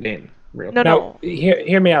only get it in. Real. No, Now,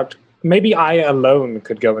 hear me out. Maybe I alone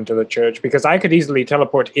could go into the church, because I could easily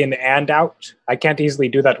teleport in and out. I can't easily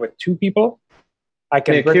do that with 2 people. I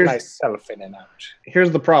can Nick, bring myself in and out.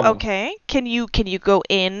 Here's the problem. Okay, can you go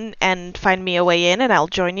in and find me a way in, and I'll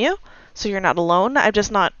join you, so you're not alone? I'm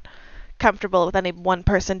just not comfortable with any one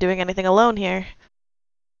person doing anything alone here.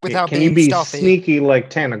 Without Can being you be stealthy. sneaky like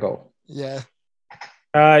Tanagal? Yeah.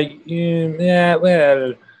 Yeah,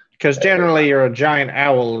 well, Because generally you're a giant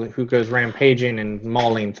owl who goes rampaging and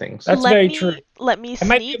mauling things. That's very true. Let me I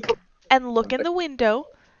might be sneak and look in the window,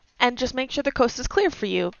 and just make sure the coast is clear for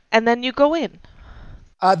you, and then you go in.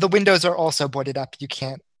 The windows are also boarded up. You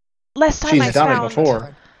can't. Last time She's I done it found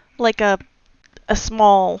before. like a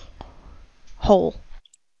small hole.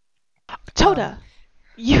 Toda,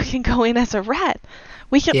 you can go in as a rat.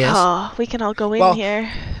 We can Yes. we can all go in Well-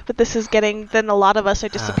 here, but this is getting. Then a lot of us are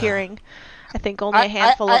disappearing. I think only a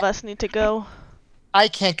handful of us need to go. I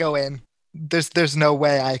can't go in. There's no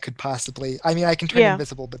way I could possibly. I mean, I can turn Yeah.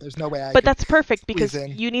 invisible, but there's no way I But could. that's perfect squeeze because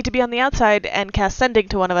in. you need to be on the outside and cast sending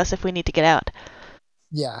to one of us if we need to get out.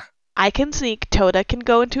 Yeah. I can sneak. Toda can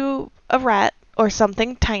go into a rat or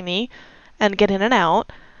something tiny and get in and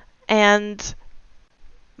out, and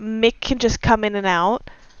Mick can just come in and out.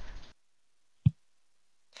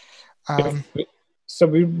 So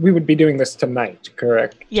we would be doing this tonight,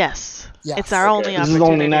 correct? Yes, Yes. it's our only This is opportunity.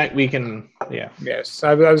 the only night we can. Yeah. Yes,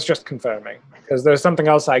 I was just confirming, because there's something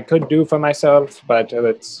else I could do for myself, but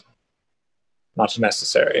it's not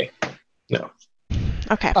necessary.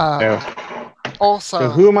 Okay. Also, So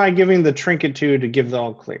who am I giving the trinket to give the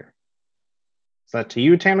all clear? Is that to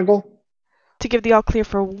you, Tanagal? To give the all clear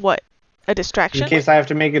for what? A distraction? In case I have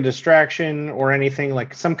to make a distraction or anything,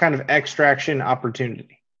 like some kind of extraction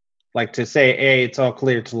opportunity. Like to say, hey, it's all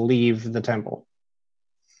clear to leave the temple.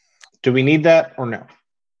 Do we need that or no?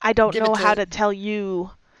 I don't Give it know to- how to tell you.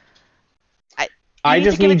 I need to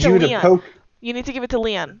just give it need to you to Leon. poke. You need to give it to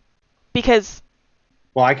Leon. Because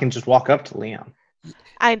Well, I can just walk up to Leon.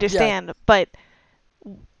 I understand, but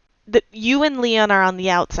you and Leon are on the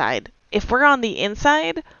outside. If we're on the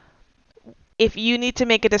inside, if you need to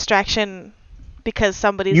make a distraction because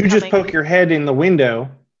somebody's You coming... just poke your head in the window,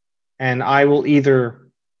 and I will either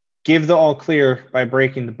give the all clear by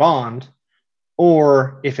breaking the bond,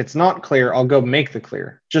 or if it's not clear, I'll go make the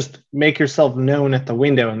clear. Just make yourself known at the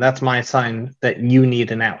window, and that's my sign that you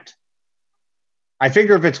need an out. I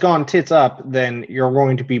figure if it's gone tits up, then you're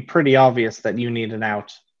going to be pretty obvious that you need an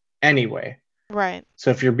out anyway. Right.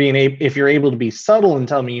 So if you're able to be subtle and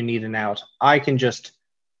tell me you need an out, I can just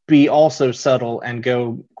be also subtle and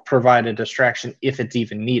go provide a distraction if it's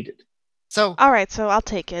even needed. so All right, so I'll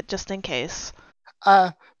take it just in case.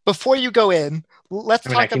 before you go in, let's I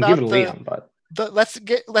mean, I talk can about give it to Leon, but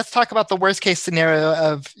let's talk about the worst case scenario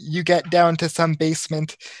of you get down to some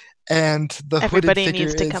basement and the Everybody hooded figure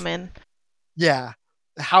needs to is, come in. Yeah.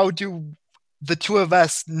 How do the 2 of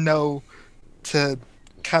us know to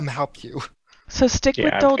come help you? So stick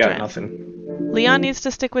with I've got Doldrin. nothing. Leon needs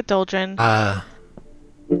to stick with Doldrin.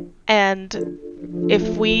 And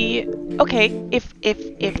if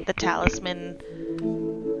the talisman...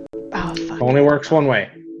 Oh, fuck. Only works one way.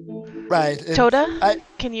 Right. Toda,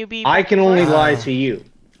 can you be... I can only Uh, lie to you.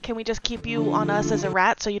 Can we just keep you on us as a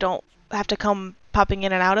rat so you don't have to come popping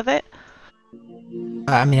in and out of it?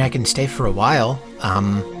 I mean, I can stay for a while.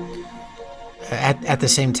 At the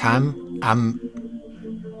same time,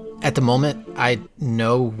 at the moment, I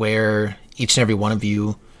know where each and every one of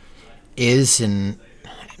you is and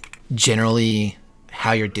generally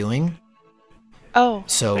how you're doing. Oh,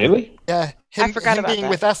 So Really? Yeah. I forgot him about being that.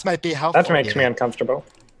 with us might be helpful. That makes me Yeah. uncomfortable.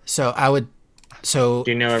 So I would. So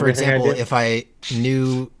Do you know for everything I example, do? if I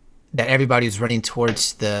knew that everybody's running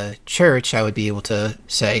towards the church, I would be able to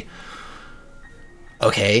say,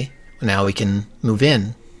 "Okay, now we can move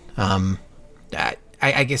in."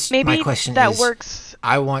 I guess maybe my question that is, works.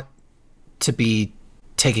 I want to be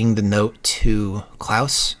taking the note to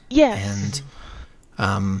Klaus, Yes.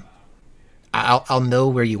 and I'll know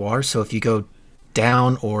where you are. So if you go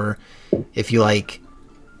down or if you like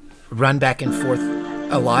run back and forth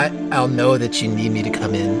a lot, I'll know that you need me to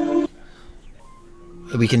come in.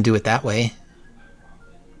 We can do it that way.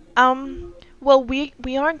 Well,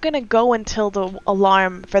 we aren't gonna go until the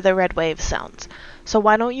alarm for the red wave sounds. So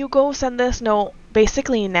why don't you go send this note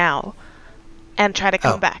basically now, and try to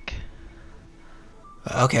come Oh. back?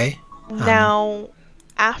 Okay. Now,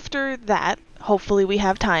 after that, hopefully we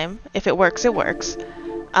have time. If it works, it works.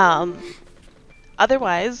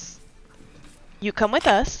 Otherwise, you come with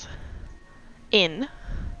us in,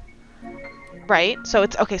 right? So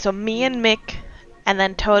it's okay. So me and Mick, and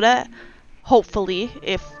then Toda. Hopefully,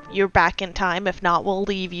 if you're back in time. If not, we'll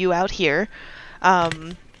leave you out here.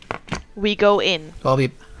 We go in. I'll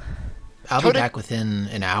be back within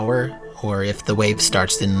an hour, or if the wave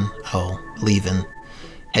starts, then I'll leave and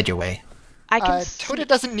head your way. Toda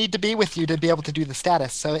doesn't need to be with you to be able to do the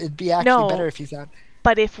status, so it'd be actually better if he's out.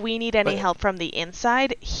 But if we need any help from the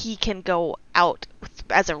inside, he can go out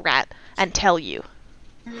as a rat and tell you.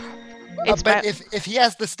 But if he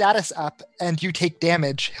has the status up and you take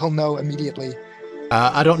damage, he'll know immediately.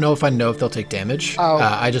 I don't know if they'll take damage. Oh.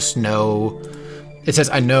 I just know... It says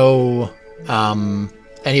I know... I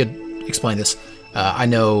need to explain this. I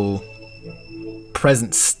know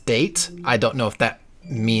present state. I don't know if that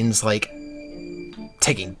means, like,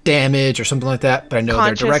 taking damage or something like that, but I know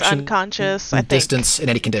their direction, unconscious, distance, in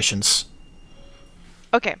any conditions.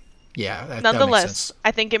 Okay. Yeah, that Nonetheless, makes sense.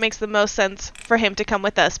 I think it makes the most sense for him to come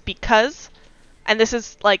with us because, and this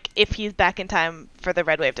is like if he's back in time for the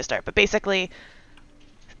red wave to start, but basically,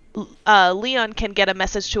 Leon can get a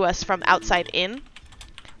message to us from outside in.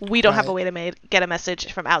 We don't have a way to get a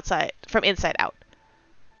message from inside out.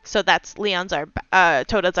 So that's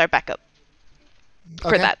Toda's our backup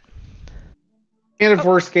for that. And if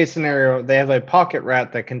worst case scenario, they have a pocket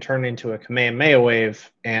rat that can turn into a Kamehameha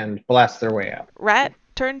wave and blast their way out. Rat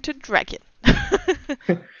turn to dragon.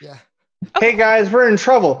 Yeah. Hey guys, we're in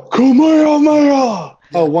trouble. Kamehameha!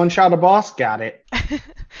 Oh, one shot a boss? Got it.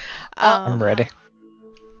 I'm ready.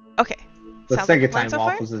 Okay. The Sounds second like a plan time so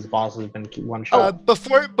far? Waffles' boss has been one shot.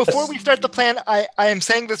 Before we start the plan, I am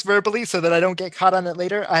saying this verbally so that I don't get caught on it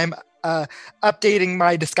later. I'm updating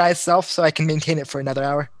my disguise self so I can maintain it for another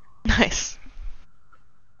hour. Nice.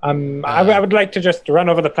 I would like to just run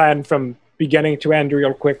over the plan from beginning to end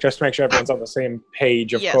real quick, just to make sure everyone's on the same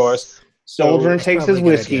page, of course. So Doldrin takes his probably a good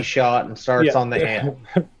whiskey idea. shot and starts on the ale.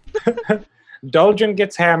 Doldrin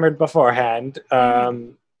gets hammered beforehand.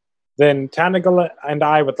 Then Tanagal and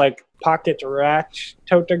I would like Pocket Rat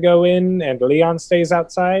Tota go in, and Leon stays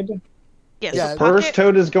outside. Yes. Yeah, So First, Pocket,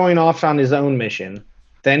 Toad is going off on his own mission.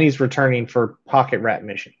 Then he's returning for Pocket Rat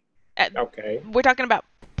mission. Okay. we're talking about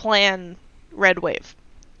plan red wave.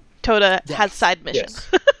 Toda has side mission.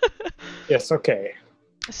 Yes. Yes, okay.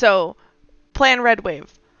 So, plan red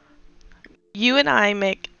wave. You and I,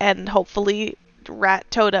 Mick, and hopefully Rat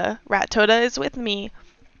Toda. Rat Toda is with me.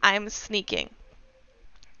 I'm sneaking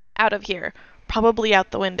out of here, probably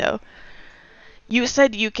out the window. You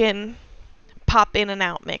said you can pop in and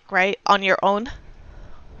out, Mick, right? On your own?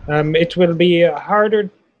 It will be harder,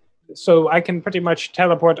 so I can pretty much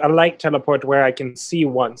teleport, a light teleport where I can see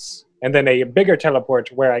once, and then a bigger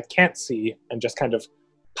teleport where I can't see and just kind of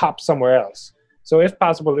pop somewhere else. So if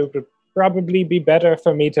possible, it would probably be better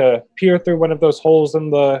for me to peer through one of those holes in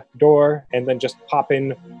the door and then just pop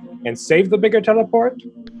in and save the bigger teleport.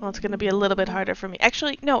 Well, it's going to be a little bit harder for me.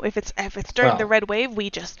 Actually, no, if it's during the red wave,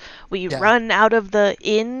 we run out of the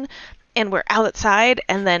inn and we're outside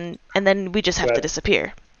and then we just have to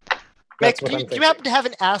disappear. That's Mick, what I'm do you happen to have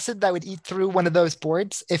an acid that would eat through one of those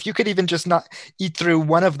boards? If you could even just not eat through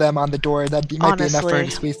one of them on the door, might be enough for her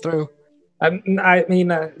to squeeze through. I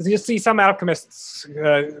mean, you see some alchemists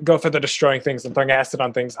go for the destroying things and throwing acid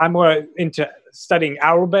on things. I'm more into studying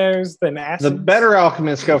owlbears than acid. The better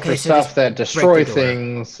alchemists go for so stuff just that destroy break the door.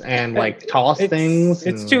 things and like toss things.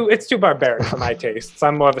 It's too barbaric for my tastes.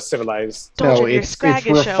 I'm more of a civilized. No, Your it's scrag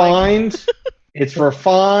is showing. refined. It's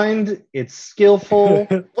refined. It's skillful.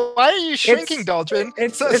 Why are you shrinking, Doldrin?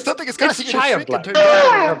 it's Something is causing you to shrink and turn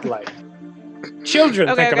down. Children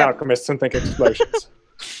Okay, think of okay. alchemists and think explosions.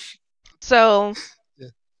 So,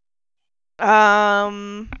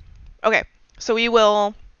 okay. So we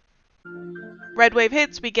will. Red wave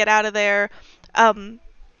hits. We get out of there.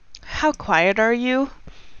 How quiet are you?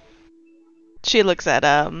 She looks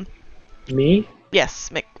at Me? Yes,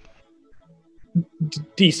 Mick.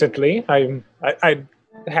 Decently. I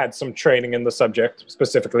had some training in the subject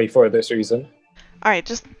specifically for this reason. All right,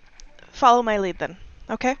 just follow my lead then.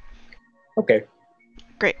 Okay. Okay.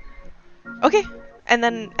 Great. Okay. And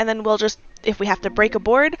then we'll just, if we have to break a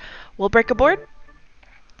board, we'll break a board.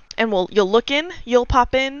 And you'll look in, you'll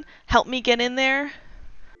pop in, help me get in there.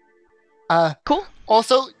 Cool.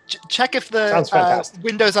 Also, check if Sounds the fantastic.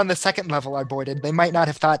 windows on the second level are boarded. They might not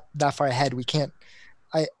have thought that far ahead. We can't.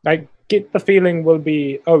 I get the feeling will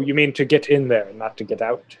be, oh, you mean to get in there, not to get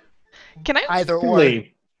out? Can I Either or.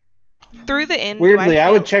 Weirdly, through the inn? do weirdly, I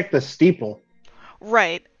feel- would check the steeple.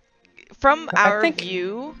 Right. From I our think-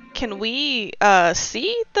 view, can we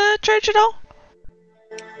see the church at all?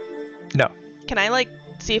 No. Can I like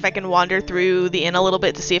see if I can wander through the inn a little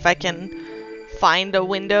bit to see if I can find a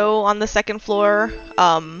window on the second floor,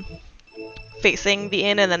 facing the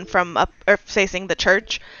inn, and then from up or facing the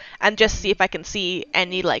church, and just see if I can see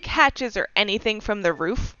any like hatches or anything from the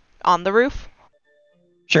roof on the roof?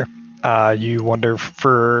 Sure. You wander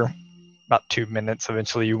for about 2 minutes.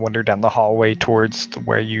 Eventually, you wander down the hallway towards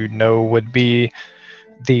where you know would be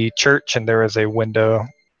the church, and there is a window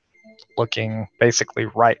looking basically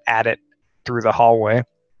right at it through the hallway.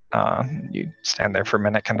 You stand there for a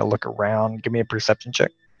minute, kind of look around. Give me a perception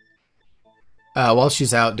check. While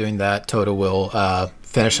she's out doing that, Tota will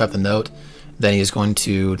finish up the note. Then he's going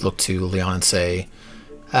to look to Leon and say,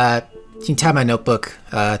 can you tie my notebook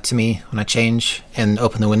to me when I change and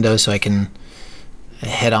open the window so I can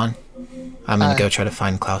head on? I'm going to go try to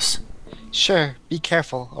find Klaus. Sure. Be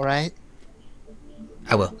careful, all right?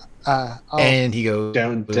 I will. I'll- And he goes...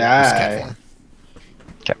 Don't his die.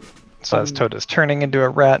 cat So as Tota's turning into a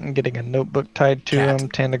rat and getting a notebook tied to Cat. him,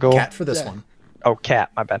 Tentacle. Cat for this Yeah. one. Oh, cat,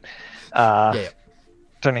 my bad. Yeah.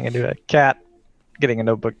 Turning into a cat, getting a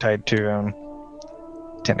notebook tied to him.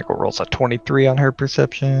 Tentacle rolls a 23 on her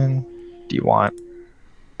perception. Do you want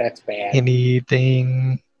That's bad.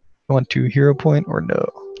 anything? You want to hero point or no?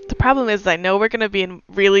 The problem is I know we're gonna be in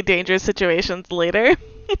really dangerous situations later. you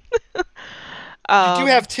do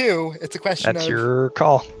have 2. It's a question That's of your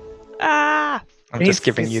call. Ah. I'm He's- just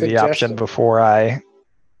giving he's you the option suggesting. before I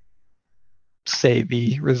say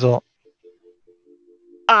the result.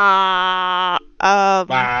 Ah.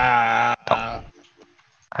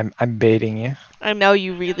 I'm baiting you. I know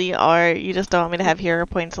you really are. You just don't want me to have hero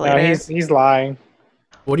points No, later. he's lying.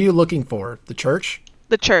 What are you looking for? The church?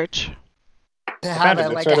 The church. to I have found a,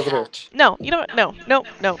 it. like It's right a over there. hatch. No, you don't. No.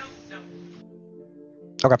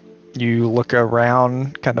 You look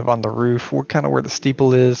around, kind of on the roof, kind of where the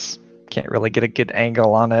steeple is. Can't really get a good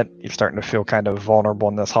angle on it. You're starting to feel kind of vulnerable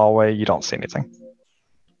in this hallway. You don't see anything.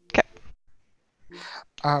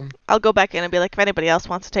 I'll go back in and be like, if anybody else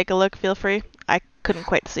wants to take a look, feel free. I couldn't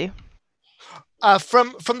quite see.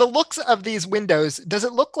 From the looks of these windows, does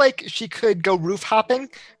it look like she could go roof hopping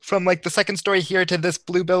from like the second story here to this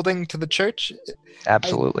blue building to the church?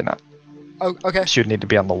 Absolutely not. Oh, okay. She would need to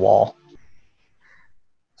be on the wall.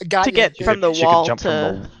 Got To you. get from the She could wall jump to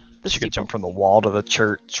from the She could steeple. jump from the wall to the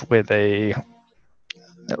church with a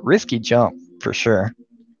risky jump for sure.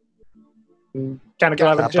 Kind of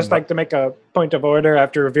glad. Got Just them. like to make a point of order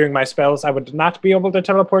after reviewing my spells, I would not be able to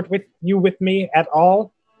teleport with me at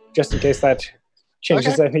all, just in case that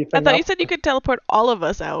changes anything. I thought you up. said you could teleport all of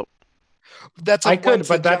us out. That's a I could, once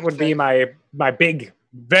but a that jump would be thing. my big,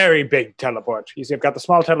 very big teleport. You see, I've got the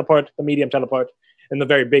small teleport, the medium teleport, and the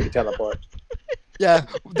very big teleport. Yeah,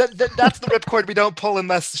 that's the ripcord we don't pull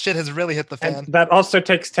unless shit has really hit the fan. And that also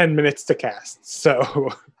takes 10 minutes to cast. So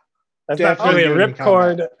that's not Definitely really a doing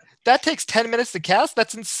combat. ripcord. That takes 10 minutes to cast?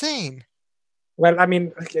 That's insane. Well, I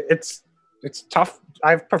mean, it's tough.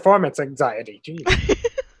 I have performance anxiety. Jeez.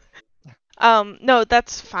 No,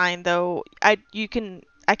 that's fine though. I can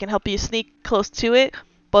help you sneak close to it.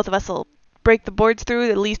 Both of us will break the boards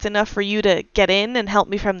through at least enough for you to get in and help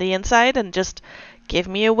me from the inside, and just give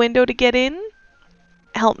me a window to get in,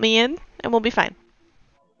 help me in, and we'll be fine.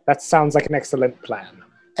 That sounds like an excellent plan.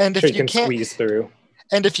 And Sure, if you you can can't, squeeze through.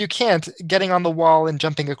 and if you can't, getting on the wall and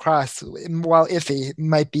jumping across, while iffy,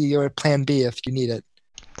 might be your plan B if you need it.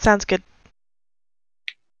 Sounds good.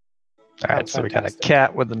 All right, so we got a fantastic.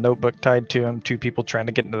 cat with a notebook tied to him, 2 people trying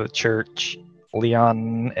to get into the church.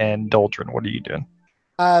 Leon and Doldrin, what are you doing?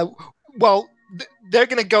 Well, they're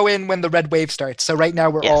gonna go in when the red wave starts. So right now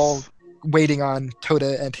we're Yes. all waiting on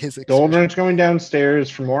Tota and his. exertion. Doldrin's going downstairs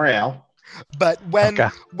for more ale. But when Okay.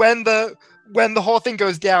 when the whole thing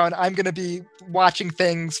goes down, I'm gonna be watching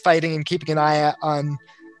things, fighting, and keeping an eye on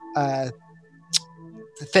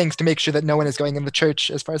things to make sure that no one is going in the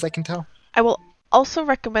church, as far as I can tell. I will also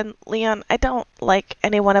recommend, Leon, I don't like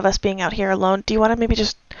any one of us being out here alone. Do you want to maybe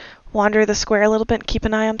just wander the square a little bit and keep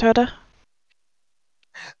an eye on Tota?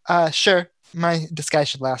 Sure. My disguise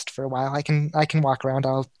should last for a while. I can walk around.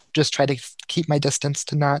 I'll just try to keep my distance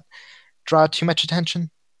to not draw too much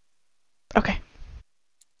attention. Okay.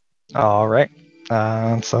 All right.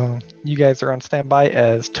 So you guys are on standby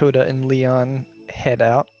as Tota and Leon head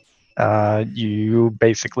out. You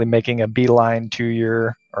basically making a beeline to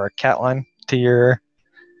your, or a cat line to your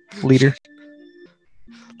leader.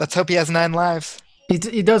 Let's hope he has 9 lives. He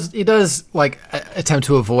does like attempt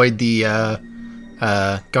to avoid the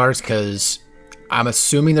guards, because I'm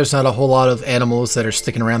assuming there's not a whole lot of animals that are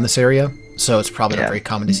sticking around this area, so it's probably Yeah. not very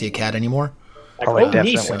common to see a cat anymore. Probably oh,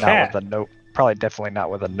 nice definitely cat. not with a note. Probably definitely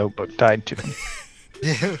not with a notebook tied to him.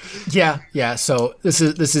 Yeah. So this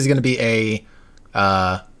is going to be a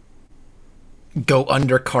go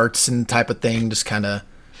under carts and type of thing. Just kind of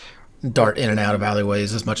dart in and out of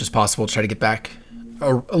alleyways as much as possible. Try to get back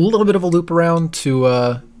a little bit of a loop around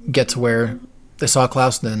to get to where they saw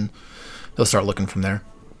Klaus. Then they'll start looking from there.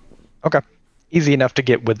 Okay. Easy enough to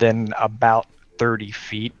get within about 30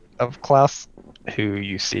 feet of Klaus, who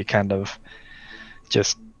you see kind of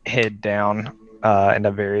just head down in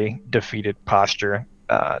a very defeated posture.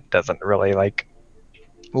 Doesn't really like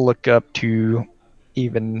look up to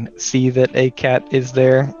even see that a cat is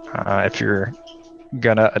there. If you're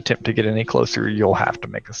gonna attempt to get any closer, you'll have to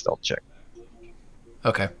make a stealth check.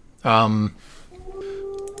 Okay.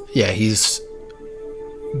 Yeah, he's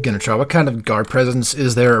gonna try. What kind of guard presence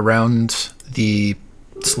is there around the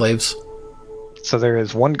slaves? So there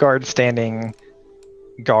is one guard standing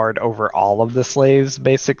guard over all of the slaves,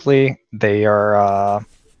 basically. They are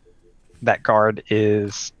that guard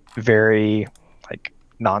is very like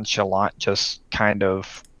nonchalant, just kind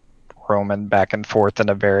of roaming back and forth in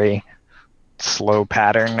a very slow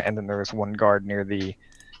pattern. And then there's one guard near the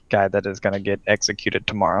guy that is going to get executed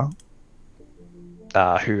tomorrow.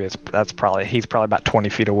 He's probably about 20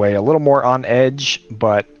 feet away, a little more on edge,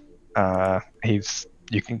 but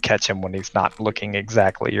you can catch him when he's not looking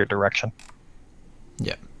exactly your direction.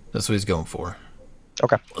 Yeah, that's what he's going for.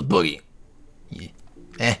 Okay. Boogie.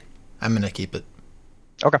 Yeah. I'm gonna keep it.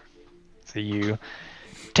 Okay. So you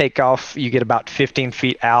take off, you get about 15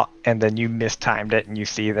 feet out, and then you mistimed it, and you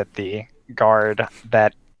see that the guard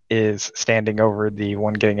that is standing over the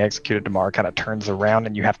one getting executed tomorrow kind of turns around,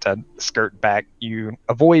 and you have to skirt back. You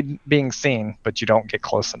avoid being seen, but you don't get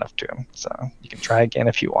close enough to him. So you can try again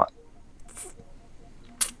if you want.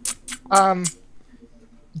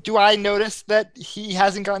 Do I notice that he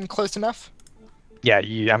hasn't gotten close enough? Yeah,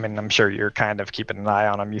 I'm sure you're kind of keeping an eye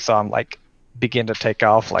on him. You saw him like begin to take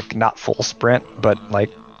off, like not full sprint, but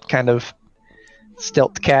like kind of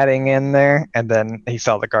stealth catting in there, and then he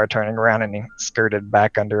saw the guard turning around and he skirted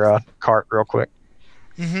back under a cart real quick.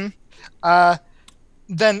 Then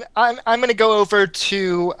I'm gonna go over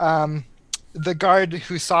to the guard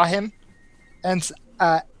who saw him, and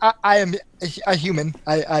I am a human.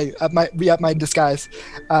 I we have my disguise,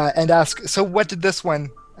 and ask. So what did this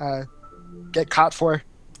one get caught for?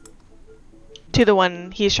 To the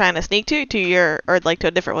one he's trying to sneak to your, or like to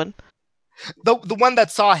a different one? The one that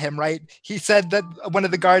saw him, right? He said that one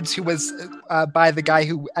of the guards who was by the guy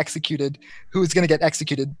who was going to get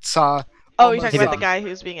executed, saw. Oh, you're talking about the guy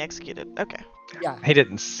who's being executed. Okay. Yeah. He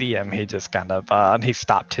didn't see him. He just kind of he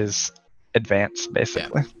stopped his advance,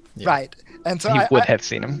 basically. Yeah. Right. And so He would have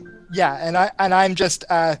seen him. Yeah, and I'm just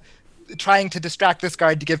trying to distract this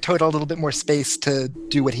guard to give Toto a little bit more space to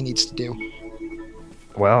do what he needs to do.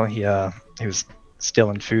 Well, he was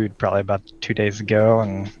stealing food probably about 2 days ago,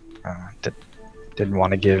 and didn't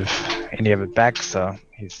want to give any of it back, so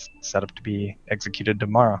he's set up to be executed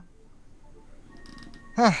tomorrow.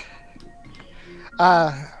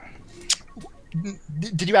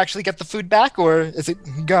 Did you actually get the food back, or is it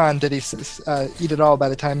gone? Did he eat it all by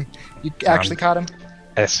the time you actually caught him?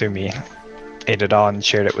 I assume he ate it all and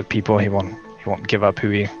shared it with people. He won't give up who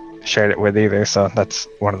he shared it with either, so that's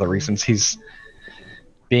one of the reasons he's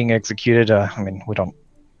being executed. We don't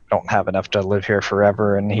have enough to live here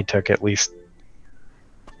forever, and he took at least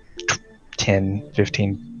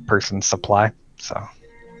 10-15 person supply, so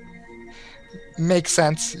makes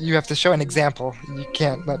sense. You have to show an example. You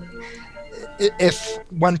can't let, if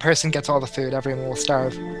one person gets all the food, everyone will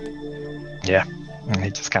starve. Yeah. And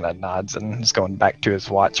he just kind of nods and is going back to his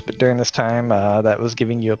watch. But during this time, that was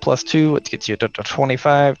giving you a +2, which gets you to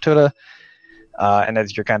 25 total. And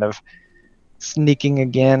as you're kind of sneaking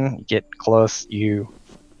again, you get close, you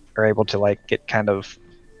are able to like get kind of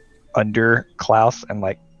under Klaus and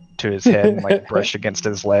like to his head and like brush against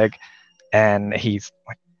his leg. And he's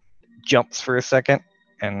like jumps for a second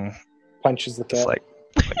and Punches the just cat.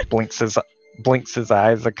 like blinks his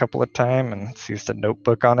eyes a couple of times and sees the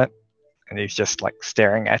notebook on it. And he's just like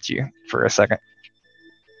staring at you for a second.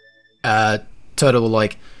 Toto will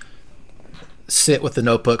like sit with the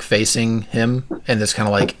notebook facing him and just kind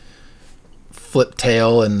of like flip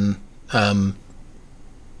tail and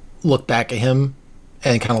look back at him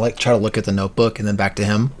and kind of like try to look at the notebook and then back to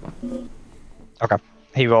him. Okay.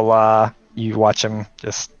 He will, you watch him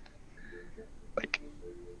just like,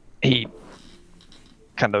 he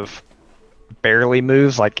kind of barely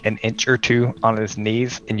moves like an inch or two on his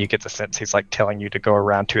knees, and you get the sense he's like telling you to go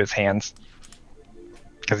around to his hands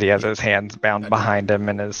because he has his hands bound behind him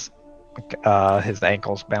and his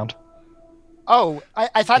ankles bound. Oh,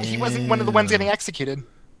 I thought he wasn't one of the ones getting executed.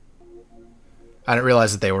 I didn't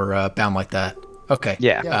realize that they were bound like that. Okay.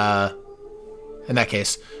 Yeah. In that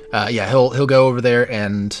case, he'll go over there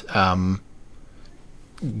and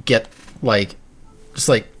get just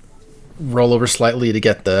roll over slightly to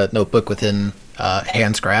get the notebook within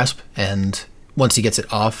hand's grasp, and once he gets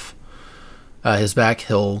it off his back,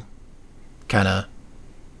 he'll kind of.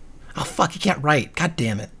 Oh fuck! He can't write. God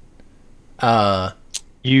damn it.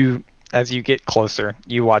 As you get closer,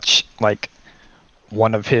 you watch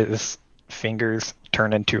one of his fingers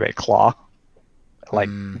turn into a claw,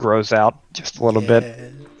 grows out just a little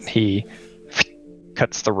bit. He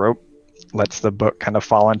cuts the rope, lets the book kind of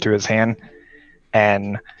fall into his hand,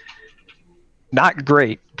 and not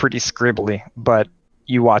great, pretty scribbly, but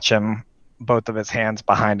you watch him, both of his hands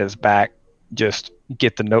behind his back, just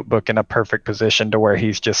get the notebook in a perfect position to where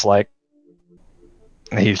he's just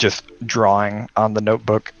drawing on the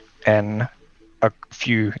notebook and a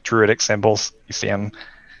few druidic symbols. You see him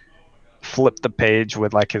flip the page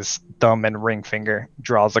with his thumb and ring finger,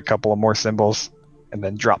 draws a couple of more symbols, and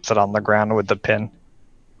then drops it on the ground with the pen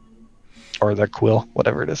or the quill,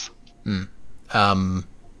 whatever it is.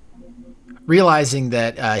 Realizing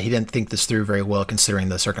that he didn't think this through very well considering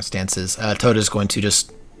the circumstances, Toda's going to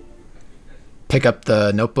just pick up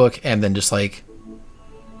the notebook and then just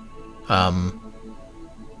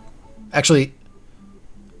actually,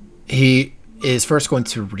 he is first going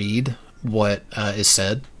to read what is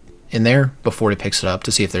said in there before he picks it up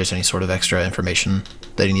to see if there's any sort of extra information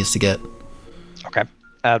that he needs to get. Okay.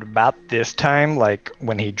 At about this time,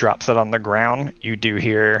 when he drops it on the ground, you do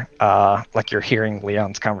hear, you're hearing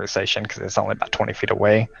Leon's conversation because it's only about 20 feet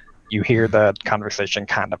away. You hear the conversation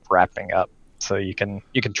kind of wrapping up. So you can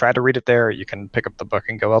try to read it there, or you can pick up the book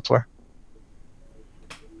and go elsewhere.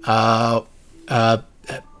 Total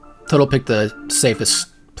pick the safest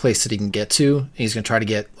place that he can get to. He's going to try to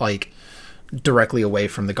get directly away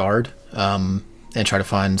from the guard and try to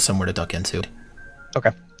find somewhere to duck into.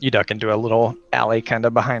 Okay. You duck into a little alley kind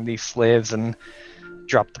of behind these slaves and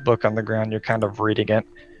drop the book on the ground. You're kind of reading it,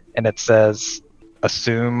 and it says,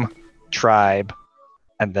 assume tribe,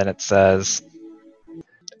 and then it says,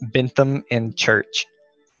 Bentham in church.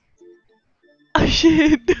 Oh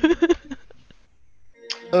shit.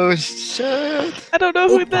 Oh shit. I don't know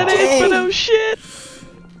who that is, but oh shit.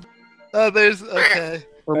 Oh, there's okay.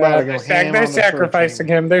 We're about to go ham They're on the sacrificing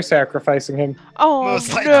him. They're sacrificing him. Oh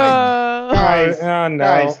Most likely. no. Guys, Oh no.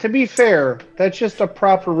 Guys, to be fair, that's just a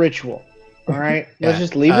proper ritual. All right, let's Yeah.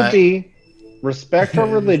 just leave it be. Respect our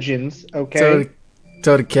religions, okay?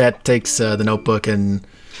 Toda Cat takes the notebook and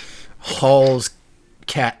hauls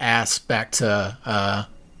Cat ass back to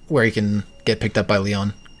where he can get picked up by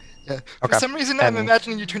Leon. Yeah. Okay. For some reason, I'm And-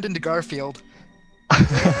 imagining you turned into Garfield.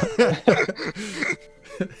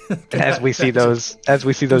 As we see those druidic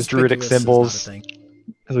Conspicuous is not a symbols, thing.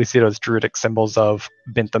 as we see those druidic symbols of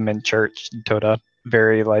Bentham in church, Toda,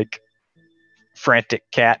 very frantic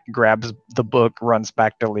cat, grabs the book, runs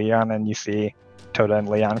back to Leon, and you see Toda and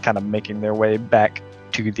Leon kind of making their way back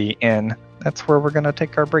to the inn. That's where we're gonna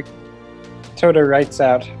take our break. Toda writes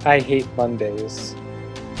out, I hate Mondays.